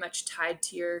very much tied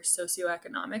to your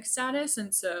socioeconomic status.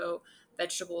 And so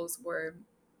vegetables were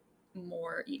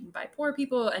more eaten by poor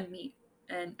people, and meat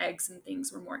and eggs and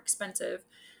things were more expensive.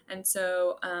 And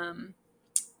so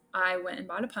I went and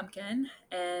bought a pumpkin,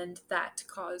 and that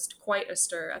caused quite a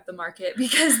stir at the market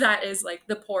because that is like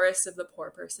the poorest of the poor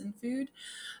person food,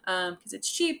 because it's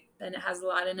cheap and it has a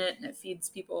lot in it and it feeds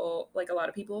people, like a lot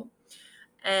of people.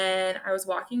 And I was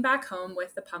walking back home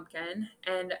with the pumpkin,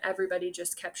 and everybody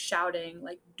just kept shouting,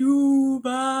 like,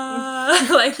 Duba,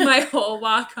 like my whole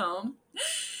walk home.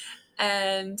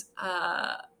 And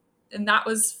that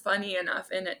was funny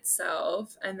enough in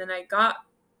itself. And then I got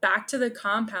back to the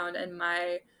compound, and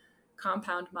my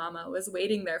compound mama was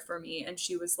waiting there for me, and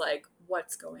she was like,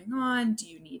 what's going on? Do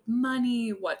you need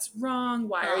money? What's wrong?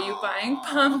 Why are you buying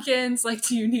pumpkins? Like,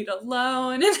 do you need a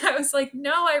loan? And I was like,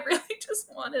 no, I really just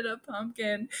wanted a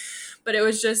pumpkin. But it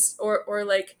was just or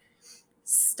like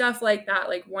stuff like that.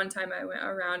 Like one time I went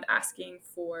around asking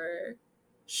for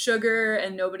sugar,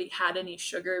 and nobody had any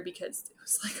sugar because it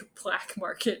was like a black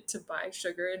market to buy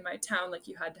sugar in my town. Like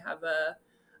you had to have a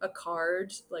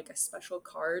card, like a special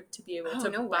card to be able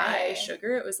to no buy way.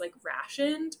 sugar. It was like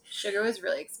rationed. Sugar was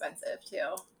really expensive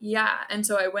too. Yeah. And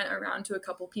so I went around to a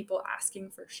couple people asking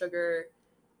for sugar,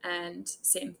 and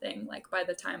same thing. Like by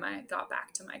the time I got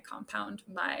back to my compound,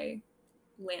 my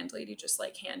landlady just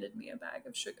like handed me a bag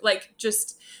of sugar, like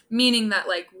just meaning that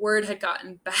like word had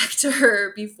gotten back to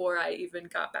her before I even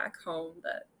got back home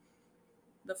that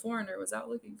the foreigner was out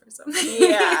looking for something.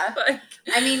 Yeah. Like,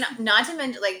 I mean, not to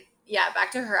mention, like, yeah,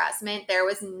 back to harassment, there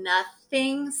was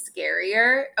nothing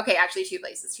scarier. Okay, actually two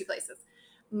places.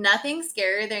 Nothing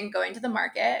scarier than going to the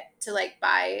market to like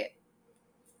buy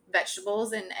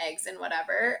vegetables and eggs and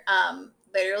whatever.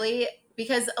 Literally,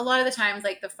 because a lot of the times,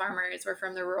 like, the farmers were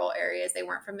from the rural areas, they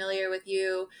weren't familiar with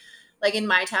you. Like in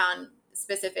my town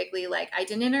specifically, like I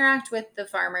didn't interact with the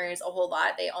farmers a whole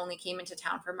lot. They only came into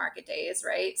town for market days,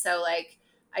 right? So like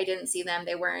I didn't see them.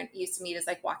 They weren't used to me just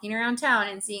like walking around town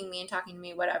and seeing me and talking to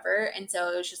me, whatever. And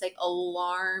so it was just like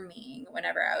alarming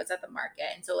whenever I was at the market.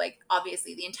 And so like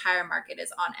obviously the entire market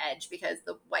is on edge because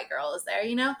the white girl is there,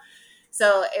 you know?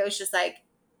 So it was just like,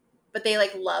 but they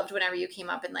like loved whenever you came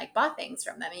up and like bought things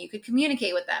from them, and you could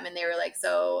communicate with them, and they were like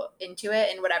so into it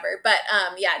and whatever. But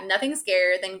yeah, nothing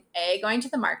scarier than A, going to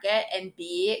the market, and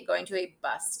B, going to a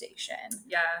bus station.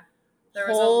 yeah, there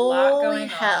was a lot going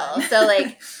on. So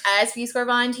like as Peace Corp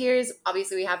volunteers,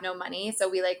 obviously we have no money, so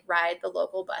we like ride the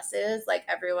local buses like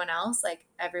everyone else, like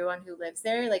everyone who lives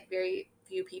there. Like very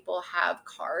few people have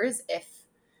cars, if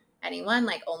anyone.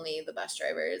 Like only the bus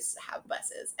drivers have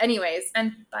buses. Anyways,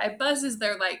 And by buses,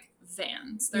 they're like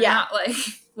vans. They're yeah. not like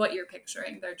what you're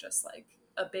picturing. They're just like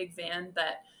a big van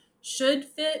that should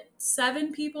fit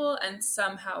 7 people and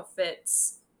somehow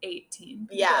fits 18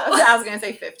 people. Yeah, I was gonna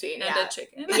say 15. And yeah. a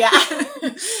chicken.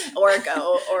 Yeah. Or a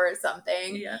goat or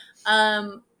something. Yeah.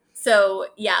 So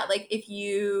yeah, like if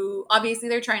you obviously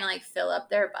they're trying to like fill up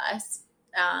their bus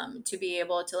to be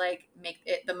able to like make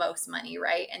it the most money,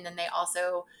 right? And then they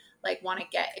also like want to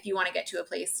get, if you want to get to a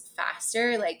place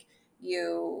faster, like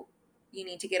you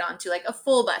need to get onto like a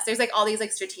full bus. There's like all these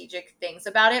like strategic things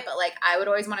about it, but like I would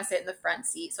always want to sit in the front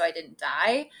seat so I didn't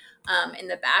die. In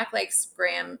the back, like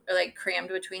crammed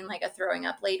between like a throwing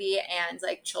up lady and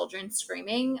like children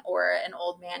screaming, or an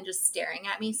old man just staring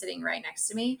at me sitting right next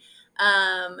to me.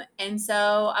 And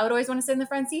so I would always want to sit in the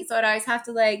front seat, so I'd always have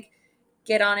to like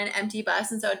get on an empty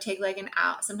bus, and so it'd take like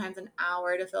sometimes an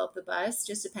hour to fill up the bus,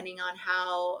 just depending on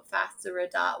how fast the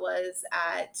Radat was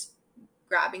at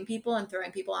grabbing people and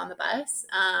throwing people on the bus.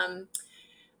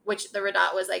 Which the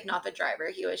Radat was like not the driver.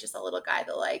 He was just a little guy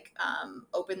that like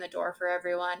opened the door for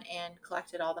everyone and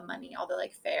collected all the money, all the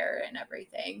like fare and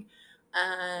everything.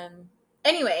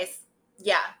 Anyways,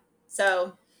 yeah.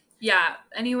 So yeah,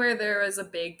 anywhere there was a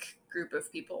big group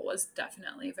of people was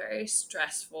definitely very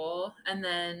stressful. And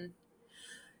then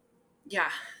yeah,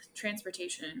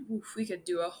 transportation. Oof, we could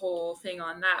do a whole thing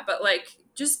on that. But like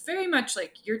just very much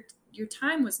like your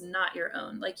time was not your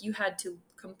own. Like you had to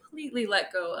completely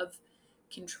let go of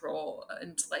control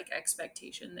and like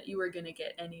expectation that you were going to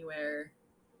get anywhere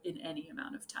in any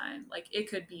amount of time. Like it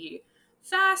could be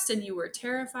fast and you were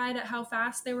terrified at how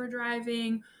fast they were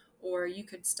driving, or you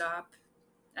could stop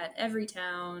at every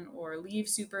town or leave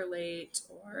super late,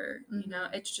 or you know,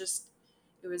 it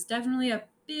was definitely a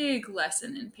big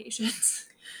lesson in patience.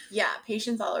 Yeah,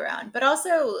 patience all around. But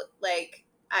also like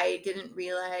I didn't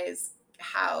realize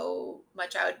how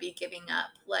much I would be giving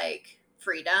up like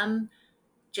freedom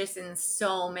just in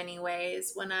so many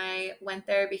ways when I went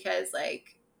there, because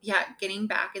like, yeah, getting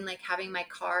back and like having my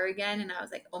car again, and I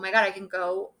was like, oh my God, I can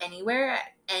go anywhere at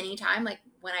any time, like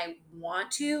when I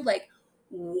want to. Like,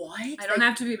 what? I don't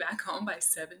have to be back home by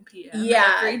 7 p.m.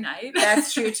 Yeah, every night.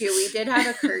 That's true too. We did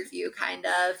have a curfew, kind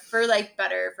of, for like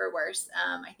better, for worse.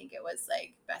 I think it was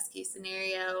like best case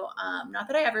scenario. Not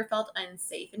that I ever felt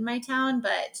unsafe in my town,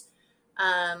 but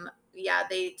yeah,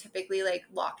 they typically like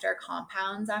locked our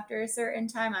compounds after a certain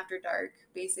time, after dark,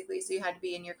 basically. So you had to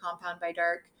be in your compound by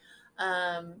dark.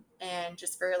 And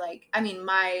just for like, I mean,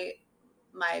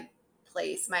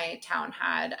 my town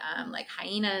had like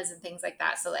hyenas and things like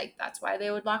that. So like that's why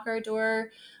they would lock our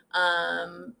door.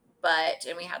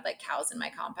 And we had like cows in my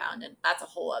compound, and that's a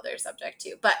whole other subject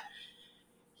too. But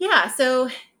yeah, so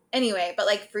anyway, but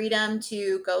like freedom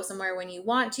to go somewhere when you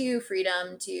want to,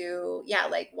 freedom to, yeah,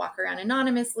 like walk around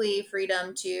anonymously,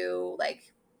 freedom to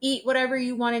like eat whatever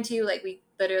you wanted to. Like we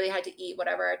literally had to eat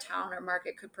whatever our town or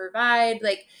market could provide.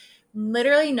 Like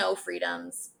literally no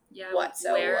freedoms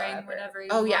whatsoever. Wearing whatever you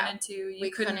Oh yeah, wanted to. You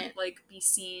we couldn't like be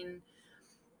seen,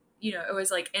 you know, it was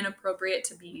like inappropriate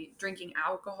to be drinking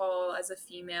alcohol as a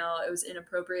female. It was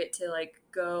inappropriate to like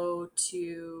go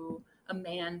to a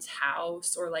man's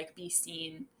house or like be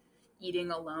seen eating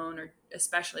alone, or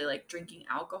especially like drinking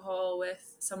alcohol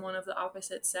with someone of the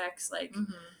opposite sex. Like,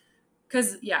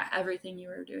 because yeah, everything you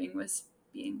were doing was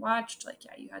being watched. Like,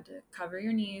 yeah, you had to cover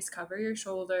your knees, cover your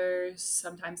shoulders,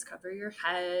 sometimes cover your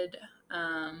head.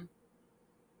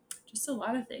 Just a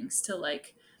lot of things to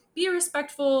like be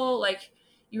respectful. Like,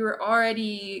 you were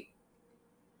already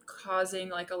causing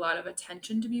like a lot of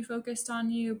attention to be focused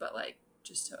on you, but like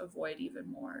just to avoid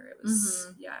even more, it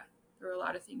was yeah, there were a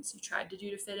lot of things you tried to do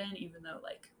to fit in, even though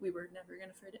like we were never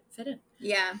gonna fit in.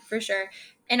 Yeah, for sure.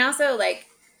 And also like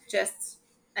just,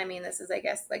 I mean, this is I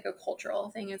guess like a cultural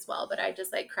thing as well, but I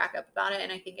just like crack up about it,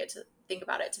 and I think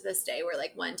about it to this day, where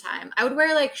like one time I would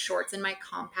wear like shorts in my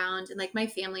compound, and like my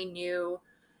family knew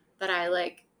that I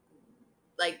like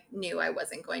knew I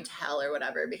wasn't going to hell or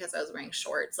whatever because I was wearing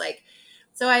shorts. Like,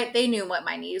 so they knew what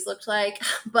my knees looked like.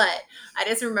 But I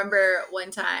just remember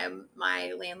one time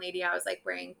my landlady, I was like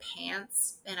wearing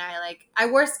pants, and I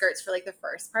wore skirts for like the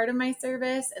first part of my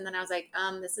service. And then I was like,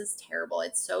 this is terrible.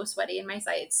 It's so sweaty in my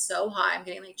sight. It's so hot. I'm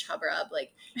getting like chub rub,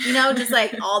 like, you know, just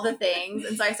like all the things.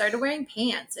 And so I started wearing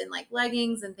pants and like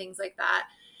leggings and things like that.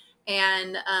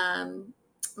 And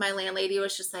my landlady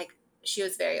was just like, she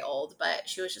was very old, but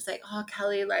she was just like, oh,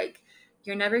 Kelley, like,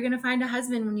 you're never going to find a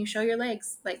husband when you show your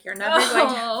legs. Like, you're never going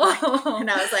to find. And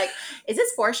I was like, is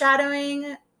this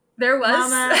foreshadowing? There was,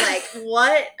 Mama, like,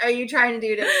 what are you trying to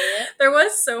do to me? There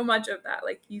was so much of that.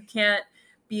 Like, you can't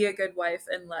be a good wife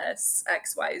unless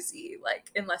XYZ,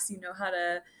 like, unless you know how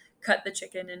to cut the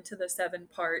chicken into the 7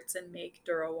 parts and make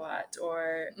durawat,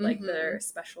 or like their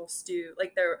special stew.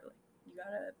 Like, you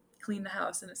gotta clean the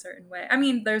house in a certain way. I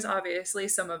mean, there's obviously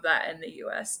some of that in the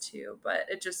US too, but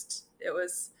it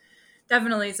was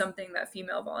definitely something that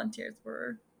female volunteers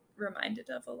were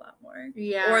reminded of a lot more.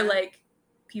 Yeah. Or like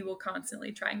people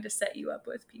constantly trying to set you up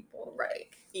with people. Right.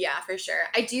 Like, yeah, for sure.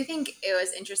 I do think it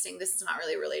was interesting. This is not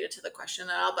really related to the question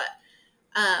at all,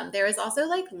 but there was also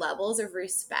like levels of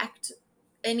respect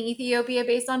in Ethiopia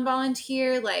based on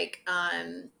volunteer. Like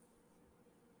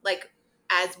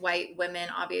as white women,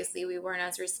 obviously we weren't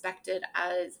as respected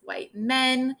as white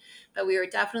men, but we were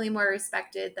definitely more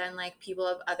respected than like people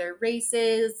of other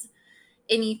races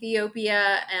in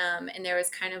Ethiopia. And there was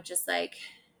kind of just like,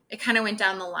 it kind of went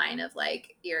down the line of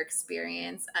like your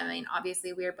experience. I mean,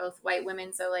 obviously we are both white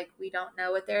women, so like we don't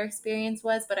know what their experience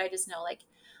was, but I just know like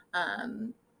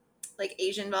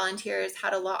Asian volunteers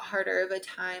had a lot harder of a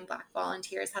time. Black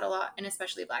volunteers had a lot, and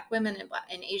especially Black women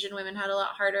and Asian women had a lot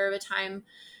harder of a time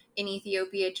in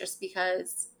Ethiopia, just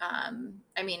because,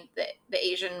 I mean, the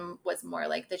Asian was more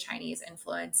like the Chinese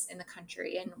influence in the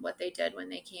country and what they did when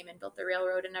they came and built the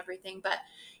railroad and everything. But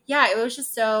yeah, it was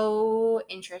just so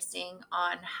interesting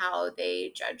on how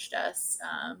they judged us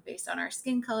based on our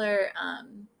skin color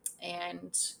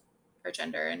and our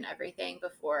gender and everything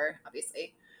before,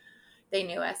 obviously, they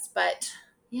knew us. But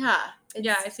yeah.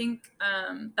 Yeah, I think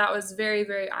that was very,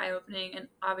 very eye-opening. And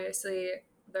obviously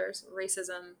there's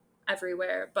racism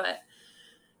everywhere, but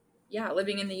yeah,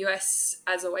 living in the US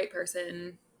as a white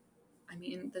person, I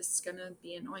mean, this is gonna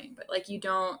be annoying, but like you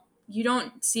don't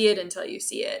see it until you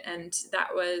see it. And that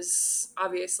was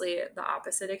obviously the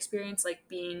opposite experience, like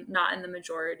being not in the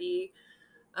majority,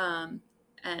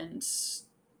 and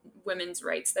women's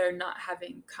rights there not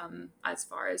having come as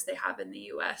far as they have in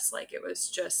the US. Like, it was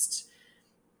just,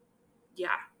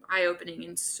 yeah, eye-opening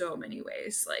in so many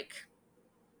ways. Like,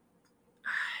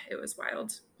 it was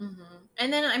wild.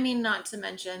 And then, I mean, not to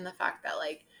mention the fact that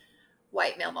like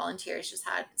white male volunteers just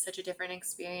had such a different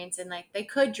experience, and like they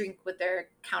could drink with their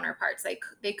counterparts, like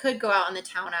they could go out in the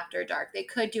town after dark, they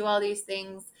could do all these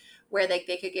things where like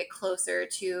they could get closer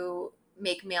to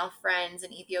make male friends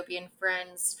and Ethiopian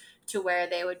friends, to where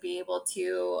they would be able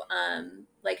to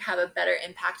like have a better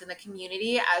impact in the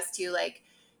community. As to like,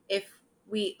 if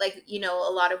we, like, you know,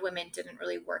 a lot of women didn't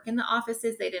really work in the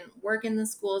offices, they didn't work in the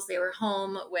schools, they were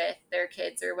home with their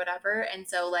kids or whatever. And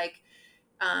so like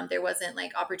there wasn't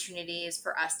like opportunities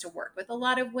for us to work with a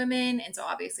lot of women. And so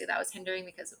obviously that was hindering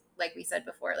because like we said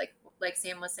before, like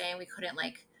Sam was saying, we couldn't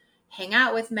like hang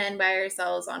out with men by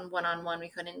ourselves on one. We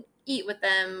couldn't eat with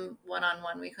them one.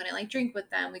 We couldn't like drink with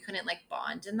them. We couldn't like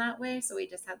bond in that way. So we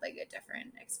just had like a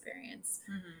different experience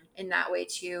in that way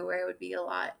too, where it would be a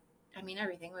lot. I mean,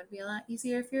 everything would be a lot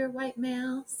easier if you're a white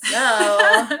male.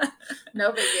 So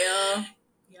no big deal.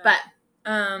 Yeah. But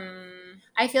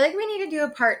I feel like we need to do a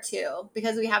part 2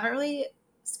 because we haven't really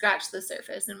scratched the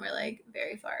surface and we're like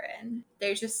very far in.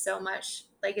 There's just so much,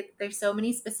 like there's so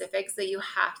many specifics that you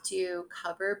have to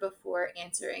cover before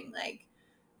answering like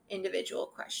individual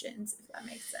questions, if that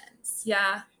makes sense.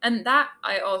 Yeah. And that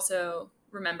I also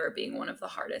remember being one of the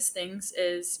hardest things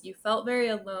is you felt very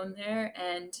alone there,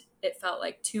 and it felt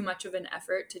like too much of an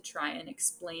effort to try and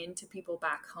explain to people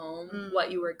back home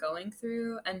what you were going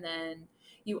through. And then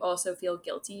you also feel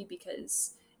guilty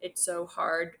because it's so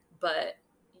hard, but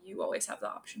you always have the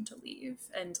option to leave,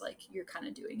 and like you're kind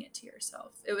of doing it to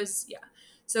yourself. It was, yeah.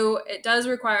 So it does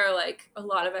require like a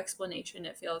lot of explanation.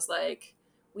 It feels like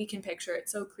we can picture it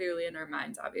so clearly in our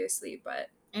minds, obviously, but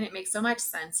and it makes so much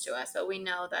sense to us, but we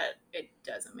know that it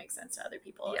doesn't make sense to other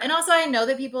people. Yeah. And also I know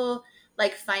that people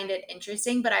like find it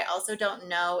interesting, but I also don't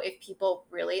know if people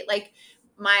really like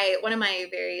one of my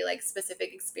very like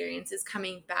specific experiences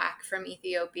coming back from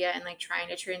Ethiopia and like trying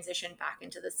to transition back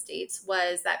into the States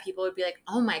was that people would be like,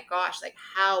 oh my gosh, like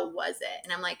how was it?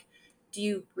 And I'm like, do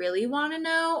you really want to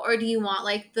know, or do you want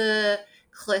like the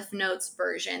Cliff Notes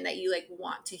version that you like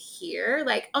want to hear?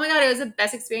 Like, oh my god, it was the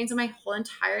best experience of my whole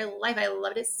entire life, I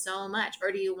loved it so much.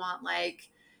 Or do you want like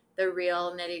the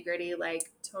real nitty gritty, like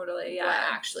totally, yeah,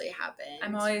 what actually happened?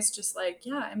 I'm always just like,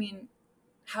 yeah, I mean,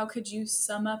 how could you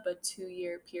sum up a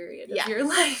 2-year period of your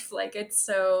life? Like, it's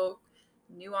so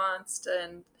nuanced.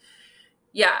 And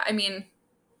yeah, I mean,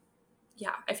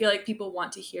 yeah, I feel like people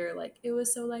want to hear like it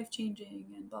was so life-changing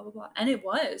and blah blah blah, and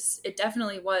it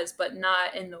definitely was, but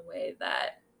not in the way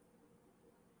that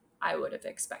I would have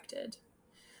expected,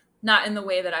 not in the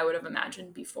way that I would have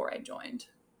imagined before I joined.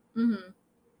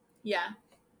 Yeah,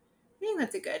 I think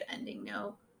that's a good ending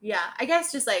note. Yeah, I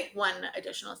guess just like one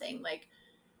additional thing, like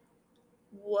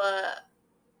what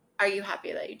are you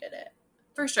happy that you did it?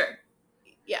 For sure.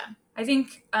 Yeah, I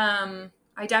think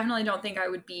I definitely don't think I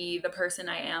would be the person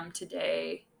I am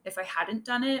today if I hadn't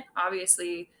done it.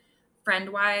 Obviously, friend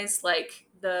wise, like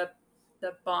the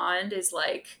bond is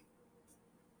like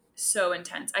so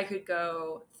intense. I could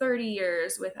go 30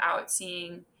 years without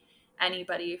seeing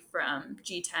anybody from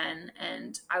G10,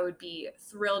 and I would be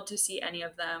thrilled to see any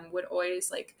of them, would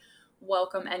always like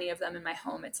welcome any of them in my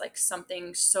home. It's like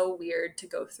something so weird to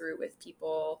go through with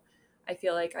people. I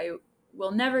feel like I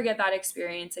will never get that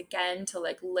experience again, to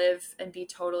like live and be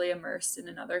totally immersed in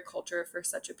another culture for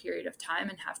such a period of time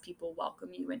and have people welcome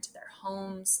you into their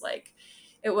homes. Like,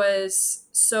 it was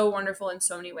so wonderful in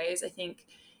so many ways. I think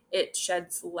it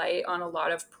sheds light on a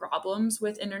lot of problems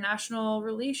with international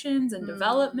relations and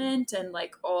development and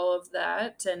like all of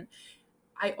that. And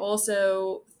I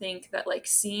also think that like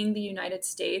seeing the United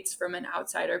States from an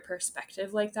outsider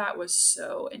perspective like that was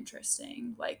so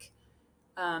interesting. Like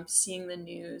seeing the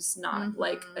news, not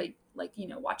like you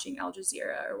know, watching Al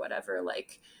Jazeera or whatever,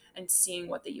 like, and seeing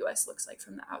what the US looks like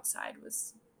from the outside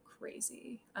was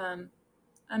crazy.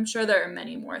 I'm sure there are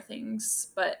many more things,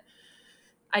 but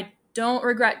I don't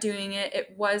regret doing it.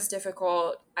 It was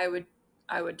difficult. I would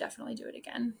definitely do it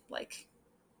again. Like,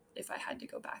 if I had to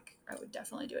go back, I would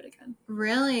definitely do it again.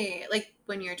 really? Like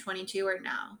when you're 22 or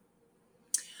now?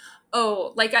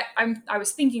 Oh, like I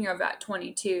was thinking of at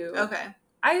 22. Okay.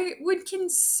 I would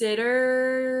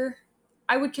consider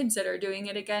doing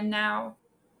it again now.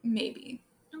 Maybe.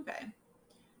 Okay.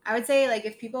 I would say like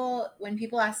when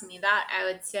people ask me that, I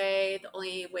would say the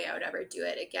only way I would ever do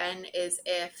it again is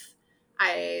if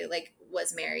I like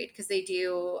was married, because they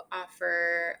do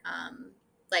offer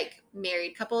like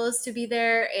married couples to be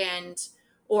there, and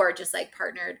or just like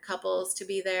partnered couples to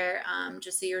be there,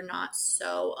 just so you're not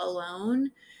so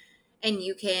alone, and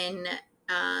you can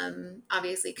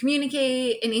obviously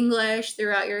communicate in English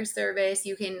throughout your service.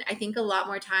 You can, I think a lot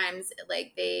more times,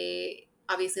 like they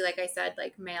obviously, like I said,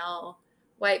 like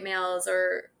white males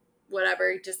or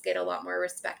whatever, just get a lot more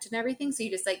respect and everything. So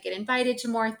you just like get invited to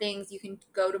more things. You can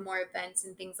go to more events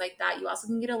and things like that. You also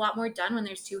can get a lot more done when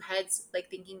there's two heads like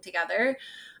thinking together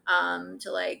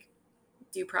to like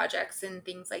do projects and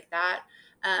things like that.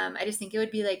 I just think it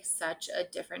would be like such a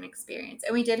different experience.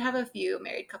 And we did have a few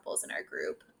married couples in our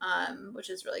group, which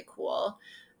is really cool.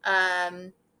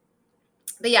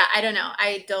 But yeah, I don't know.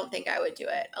 I don't think I would do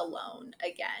it alone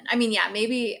again. I mean, yeah,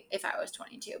 maybe if I was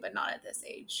 22, but not at this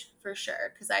age for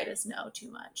sure, because I just know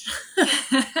too much.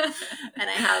 And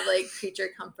I have like creature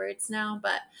comforts now.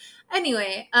 But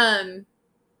anyway,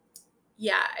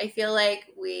 yeah, I feel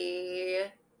like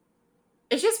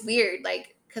it's just weird,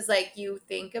 like, because like you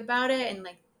think about it and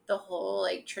like the whole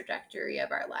like trajectory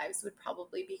of our lives would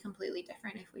probably be completely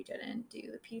different if we didn't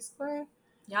do the Peace Corps.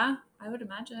 Yeah, I would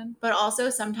imagine. But also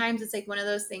sometimes it's like one of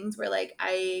those things where like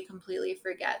I completely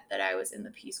forget that I was in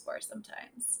the Peace Corps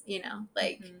sometimes, you know?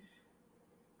 Like,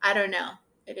 I don't know.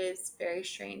 It is very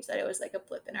strange that it was like a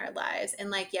blip in our lives. And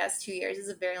like, yes, 2 years is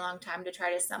a very long time to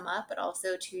try to sum up, but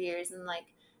also 2 years in like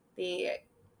the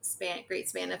great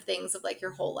span of things of like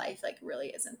your whole life, like really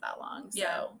isn't that long. Yeah,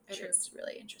 So it true. is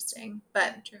really interesting.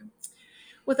 But True.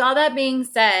 with all that being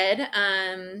said,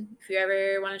 if you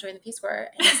ever want to join the Peace Corps,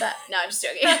 hit us up. No, I'm just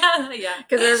joking. Yeah.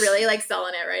 Because we're really like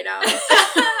selling it right now.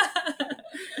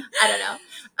 I don't know.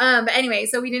 But anyway,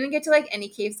 so we didn't get to like any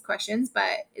caves questions,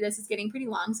 but this is getting pretty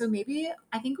long. So maybe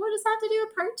I think we'll just have to do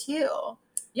a part 2.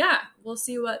 Yeah, we'll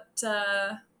see what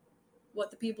the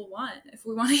people want. If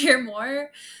we want to hear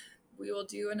more, we will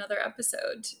do another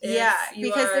episode. Yeah,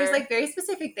 because there's like very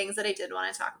specific things that I did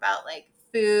want to talk about, like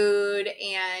food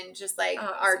and just like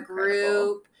our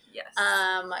group. Yes.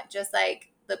 Just like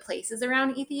the places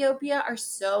around Ethiopia are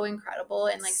so incredible,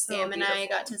 and like So Sam and I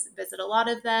got to visit a lot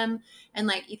of them, and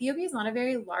like Ethiopia is not a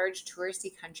very large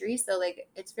touristy country, so like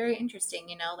it's very interesting,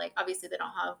 you know, like obviously they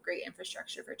don't have great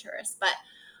infrastructure for tourists, but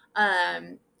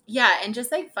yeah, and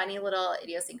just like funny little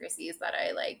idiosyncrasies that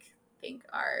I like think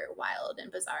are wild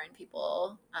and bizarre, and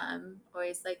people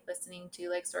always like listening to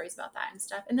like stories about that and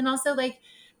stuff. And then also like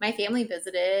my family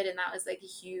visited, and that was like a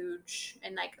huge,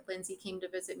 and like Lindsay came to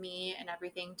visit me and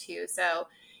everything too. So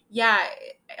yeah,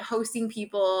 hosting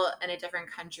people in a different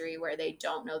country where they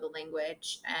don't know the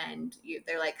language, and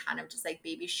they're like kind of just like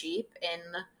baby sheep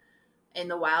in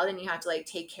the wild, and you have to like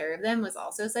take care of them, was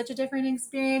also such a different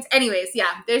experience. Anyways,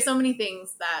 yeah, there's so many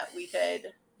things that we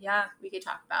could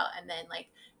talk about. And then like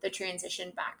the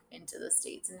transition back into the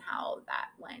States and how that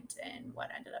went and what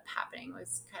ended up happening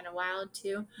was kind of wild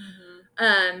too.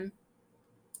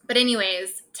 But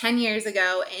anyways, 10 years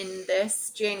ago in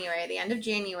this January, the end of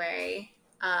January,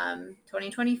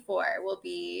 2024 will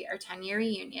be our 10-year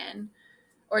reunion,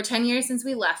 or 10 years since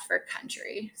we left for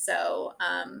country. So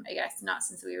I guess not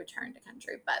since we returned to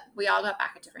country, but we all got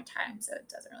back at different times, so it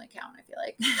doesn't really count, I feel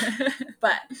like.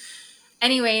 But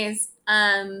anyways,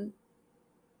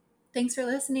 thanks for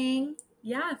listening.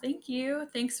 Yeah, thank you.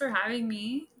 Thanks for having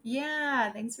me.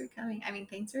 Yeah, thanks for coming. I mean,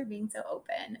 thanks for being so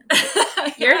open.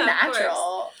 You're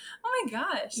natural. Oh my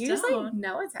gosh. You just like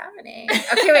know what's happening.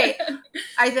 Okay, wait.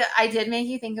 I did make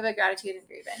you think of a gratitude and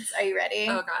grievance. Are you ready?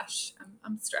 Oh gosh,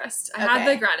 I'm stressed. I had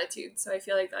the gratitude, so I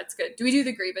feel like that's good. Do we do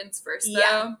the grievance first, though?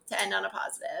 Yeah, to end on a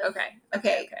positive.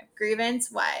 Okay.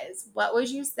 Grievance wise, what would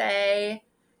you say?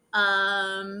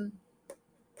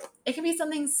 It could be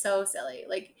something so silly.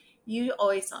 Like you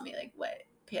always tell me like what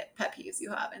pet peeves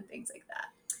you have and things like that.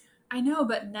 I know,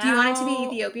 but now... Do you want it to be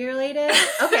Ethiopia related?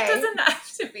 Okay. It doesn't have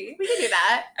to be. We can do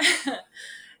that.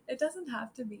 It doesn't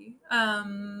have to be.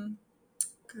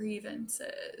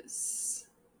 Grievances.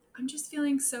 I'm just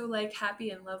feeling so like happy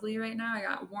and lovely right now. I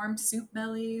got warm soup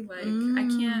belly. Like I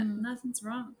can't, nothing's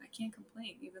wrong. I can't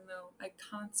complain, even though I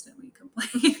constantly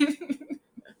complain.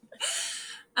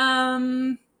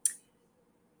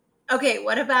 Okay,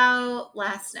 what about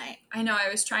last night? I know, I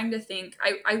was trying to think.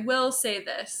 I will say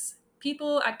this.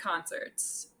 People at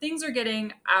concerts, things are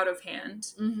getting out of hand.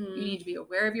 Mm-hmm. You need to be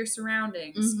aware of your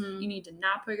surroundings. Mm-hmm. You need to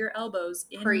not put your elbows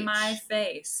in my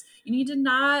face. You need to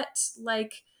not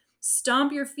like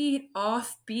stomp your feet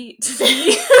off beat to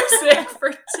music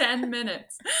for 10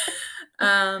 minutes.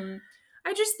 I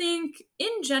just think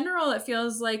in general it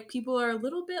feels like people are a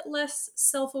little bit less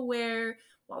self-aware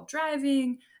while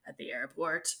driving, at the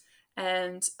airport,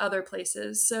 and other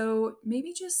places. So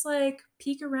maybe just like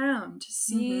peek around,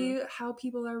 see how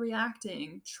people are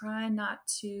reacting. Try not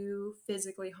to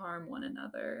physically harm one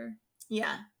another.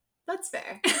 Yeah, that's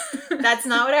fair. That's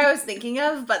not what I was thinking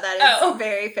of, but that is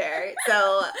very fair.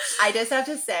 So I just have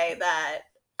to say that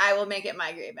I will make it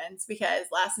my grievance, because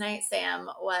last night Sam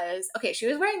was, okay, she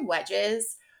was wearing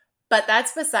wedges, but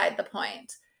that's beside the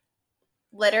point.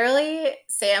 Literally,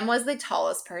 Sam was the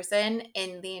tallest person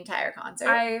in the entire concert.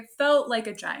 I felt like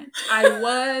a giant. I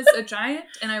was a giant,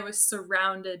 and I was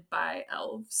surrounded by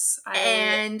elves.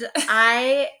 And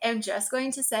I am just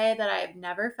going to say that I've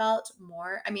never felt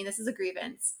more, I mean, this is a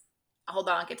grievance. Hold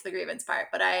on, I'll get to the grievance part.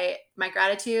 But my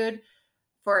gratitude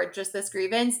for just this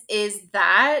grievance is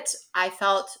that I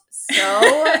felt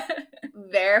so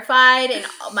verified in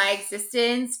my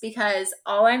existence, because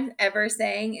all I'm ever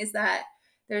saying is that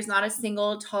there's not a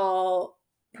single tall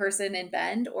person in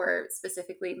Bend, or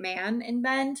specifically man in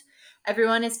Bend.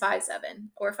 Everyone is 5'7"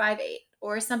 or 5'8"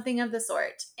 or something of the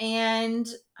sort. And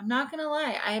I'm not going to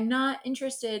lie, I am not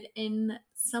interested in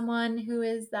someone who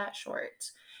is that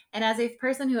short. And as a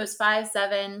person who is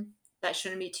 5'7", that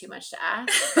shouldn't be too much to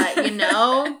ask, but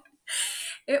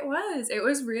It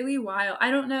was really wild.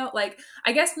 I don't know. Like,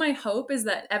 I guess my hope is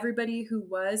that everybody who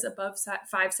was above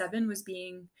 5'7" was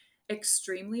being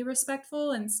extremely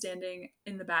respectful and standing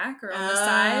in the back or on the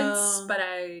sides, but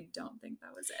I don't think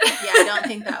that was it. Yeah, I don't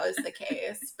think that was the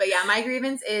case. But yeah, my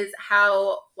grievance is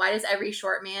why does every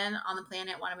short man on the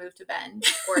planet want to move to Bend,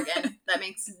 Oregon? That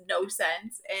makes no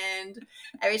sense. And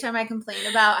every time I complain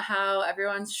about how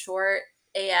everyone's short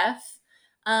AF,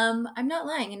 I'm not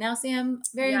lying. And now Sam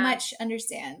very much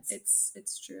understands.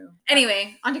 It's true.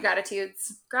 Anyway, on to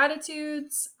gratitudes.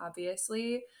 Gratitudes,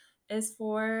 obviously, is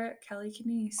for Kelley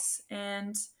Knies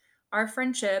and our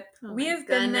friendship. We have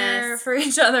been there for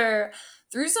each other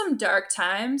through some dark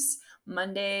times.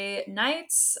 Monday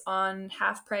nights on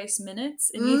half-price minutes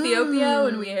in Ethiopia,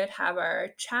 when we would have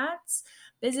our chats,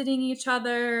 visiting each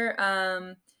other,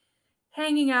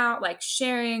 hanging out, like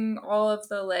sharing all of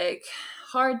the like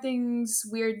hard things,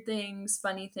 weird things,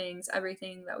 funny things,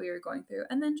 everything that we were going through,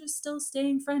 and then just still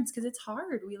staying friends, because it's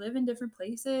hard. We live in different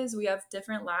places, we have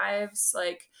different lives,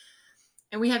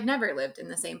 and we have never lived in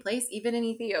the same place, even in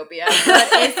Ethiopia.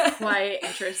 That is quite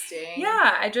interesting.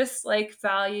 Yeah, I just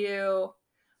value,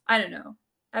 I don't know,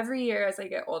 every year as I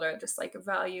get older, I just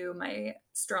value my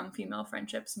strong female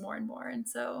friendships more and more. And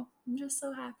so I'm just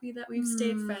so happy that we've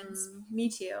stayed friends. Me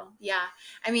too. Yeah.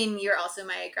 I mean, you're also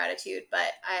my gratitude,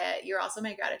 but you're also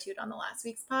my gratitude on the last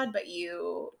week's pod, but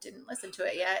you didn't listen to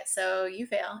it yet, so you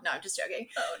fail. No, I'm just joking.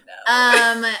 Oh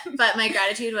no. But my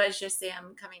gratitude was just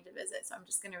Sam coming to visit. So I'm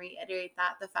just going to reiterate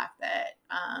that. The fact that,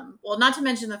 not to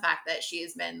mention the fact that she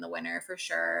has been the winner for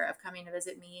sure of coming to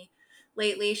visit me.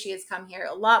 Lately, she has come here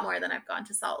a lot more than I've gone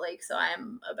to Salt Lake, so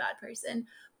I'm a bad person.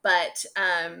 But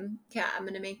I'm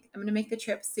gonna make the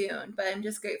trip soon. But I'm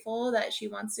just grateful that she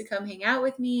wants to come hang out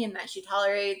with me, and that she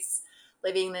tolerates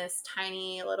living this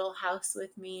tiny little house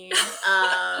with me.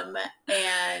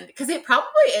 And because it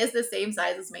probably is the same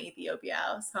size as my Ethiopia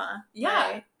house, huh?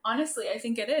 Yeah, honestly, I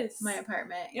think it is. My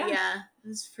apartment. Yeah,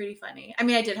 it's pretty funny. I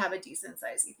mean, I did have a decent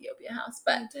sized Ethiopia house,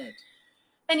 but I did.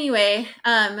 Anyway,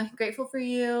 grateful for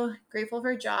you, grateful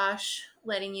for Josh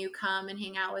letting you come and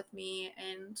hang out with me,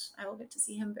 and I will get to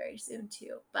see him very soon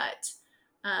too. But,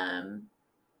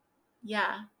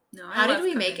 yeah. No, how did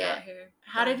we make it?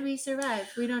 How did we survive?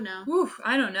 We don't know.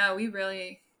 I don't know.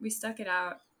 We stuck it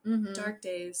out. Dark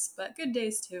days, but good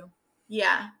days too.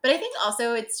 Yeah. But I think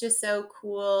also it's just so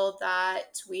cool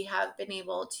that we have been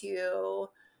able to,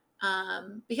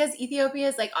 because Ethiopia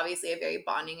is obviously a very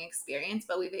bonding experience,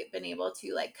 but we've been able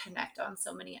to connect on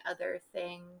so many other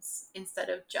things instead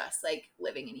of just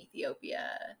living in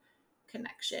Ethiopia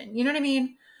connection. You know what I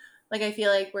mean? I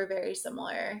feel like we're very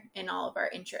similar in all of our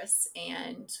interests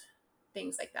and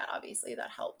things like that. Obviously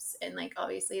that helps. And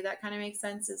obviously that kind of makes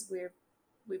sense, as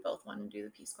we both want to do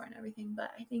the Peace Corp and everything, but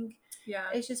I think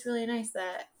it's just really nice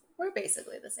that we're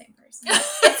basically the same person.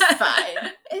 It's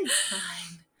fine. It's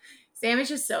fine. Sam is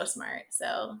just so smart,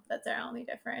 so that's our only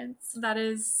difference. That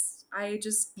is, I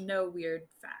just know weird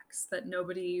facts that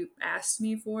nobody asked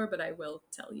me for, but I will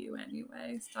tell you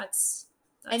anyway. That's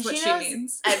and what she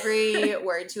means. Every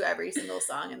word to every single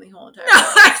song in the whole entire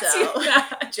world.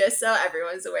 So just so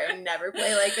everyone's aware, never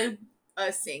play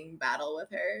a sing battle with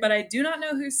her. But I do not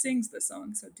know who sings the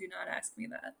song, so do not ask me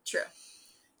that. True.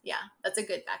 Yeah, that's a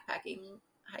good backpacking,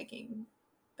 hiking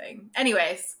thing.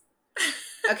 Anyways.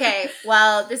 Okay,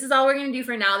 well, this is all we're going to do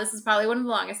for now. This is probably one of the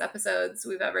longest episodes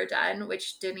we've ever done,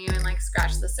 which didn't even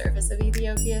scratch the surface of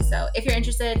Ethiopia. So if you're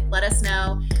interested, let us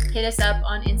know. Hit us up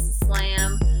on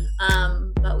Instaslam.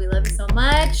 But we love you so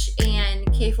much, and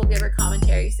Kaif will give her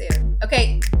commentary soon.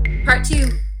 Okay, part 2,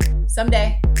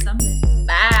 someday.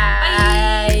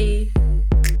 Bye.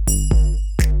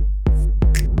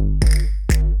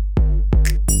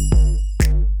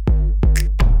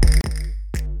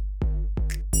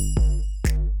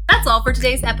 That's all for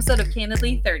today's episode of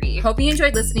Candidly 30. Hope you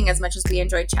enjoyed listening as much as we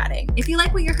enjoyed chatting. If you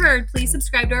like what you heard, please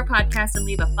subscribe to our podcast and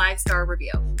leave a 5-star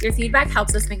review. Your feedback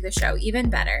helps us make the show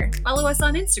even better. Follow us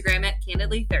on Instagram at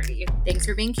Candidly 30. Thanks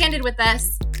for being candid with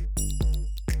us.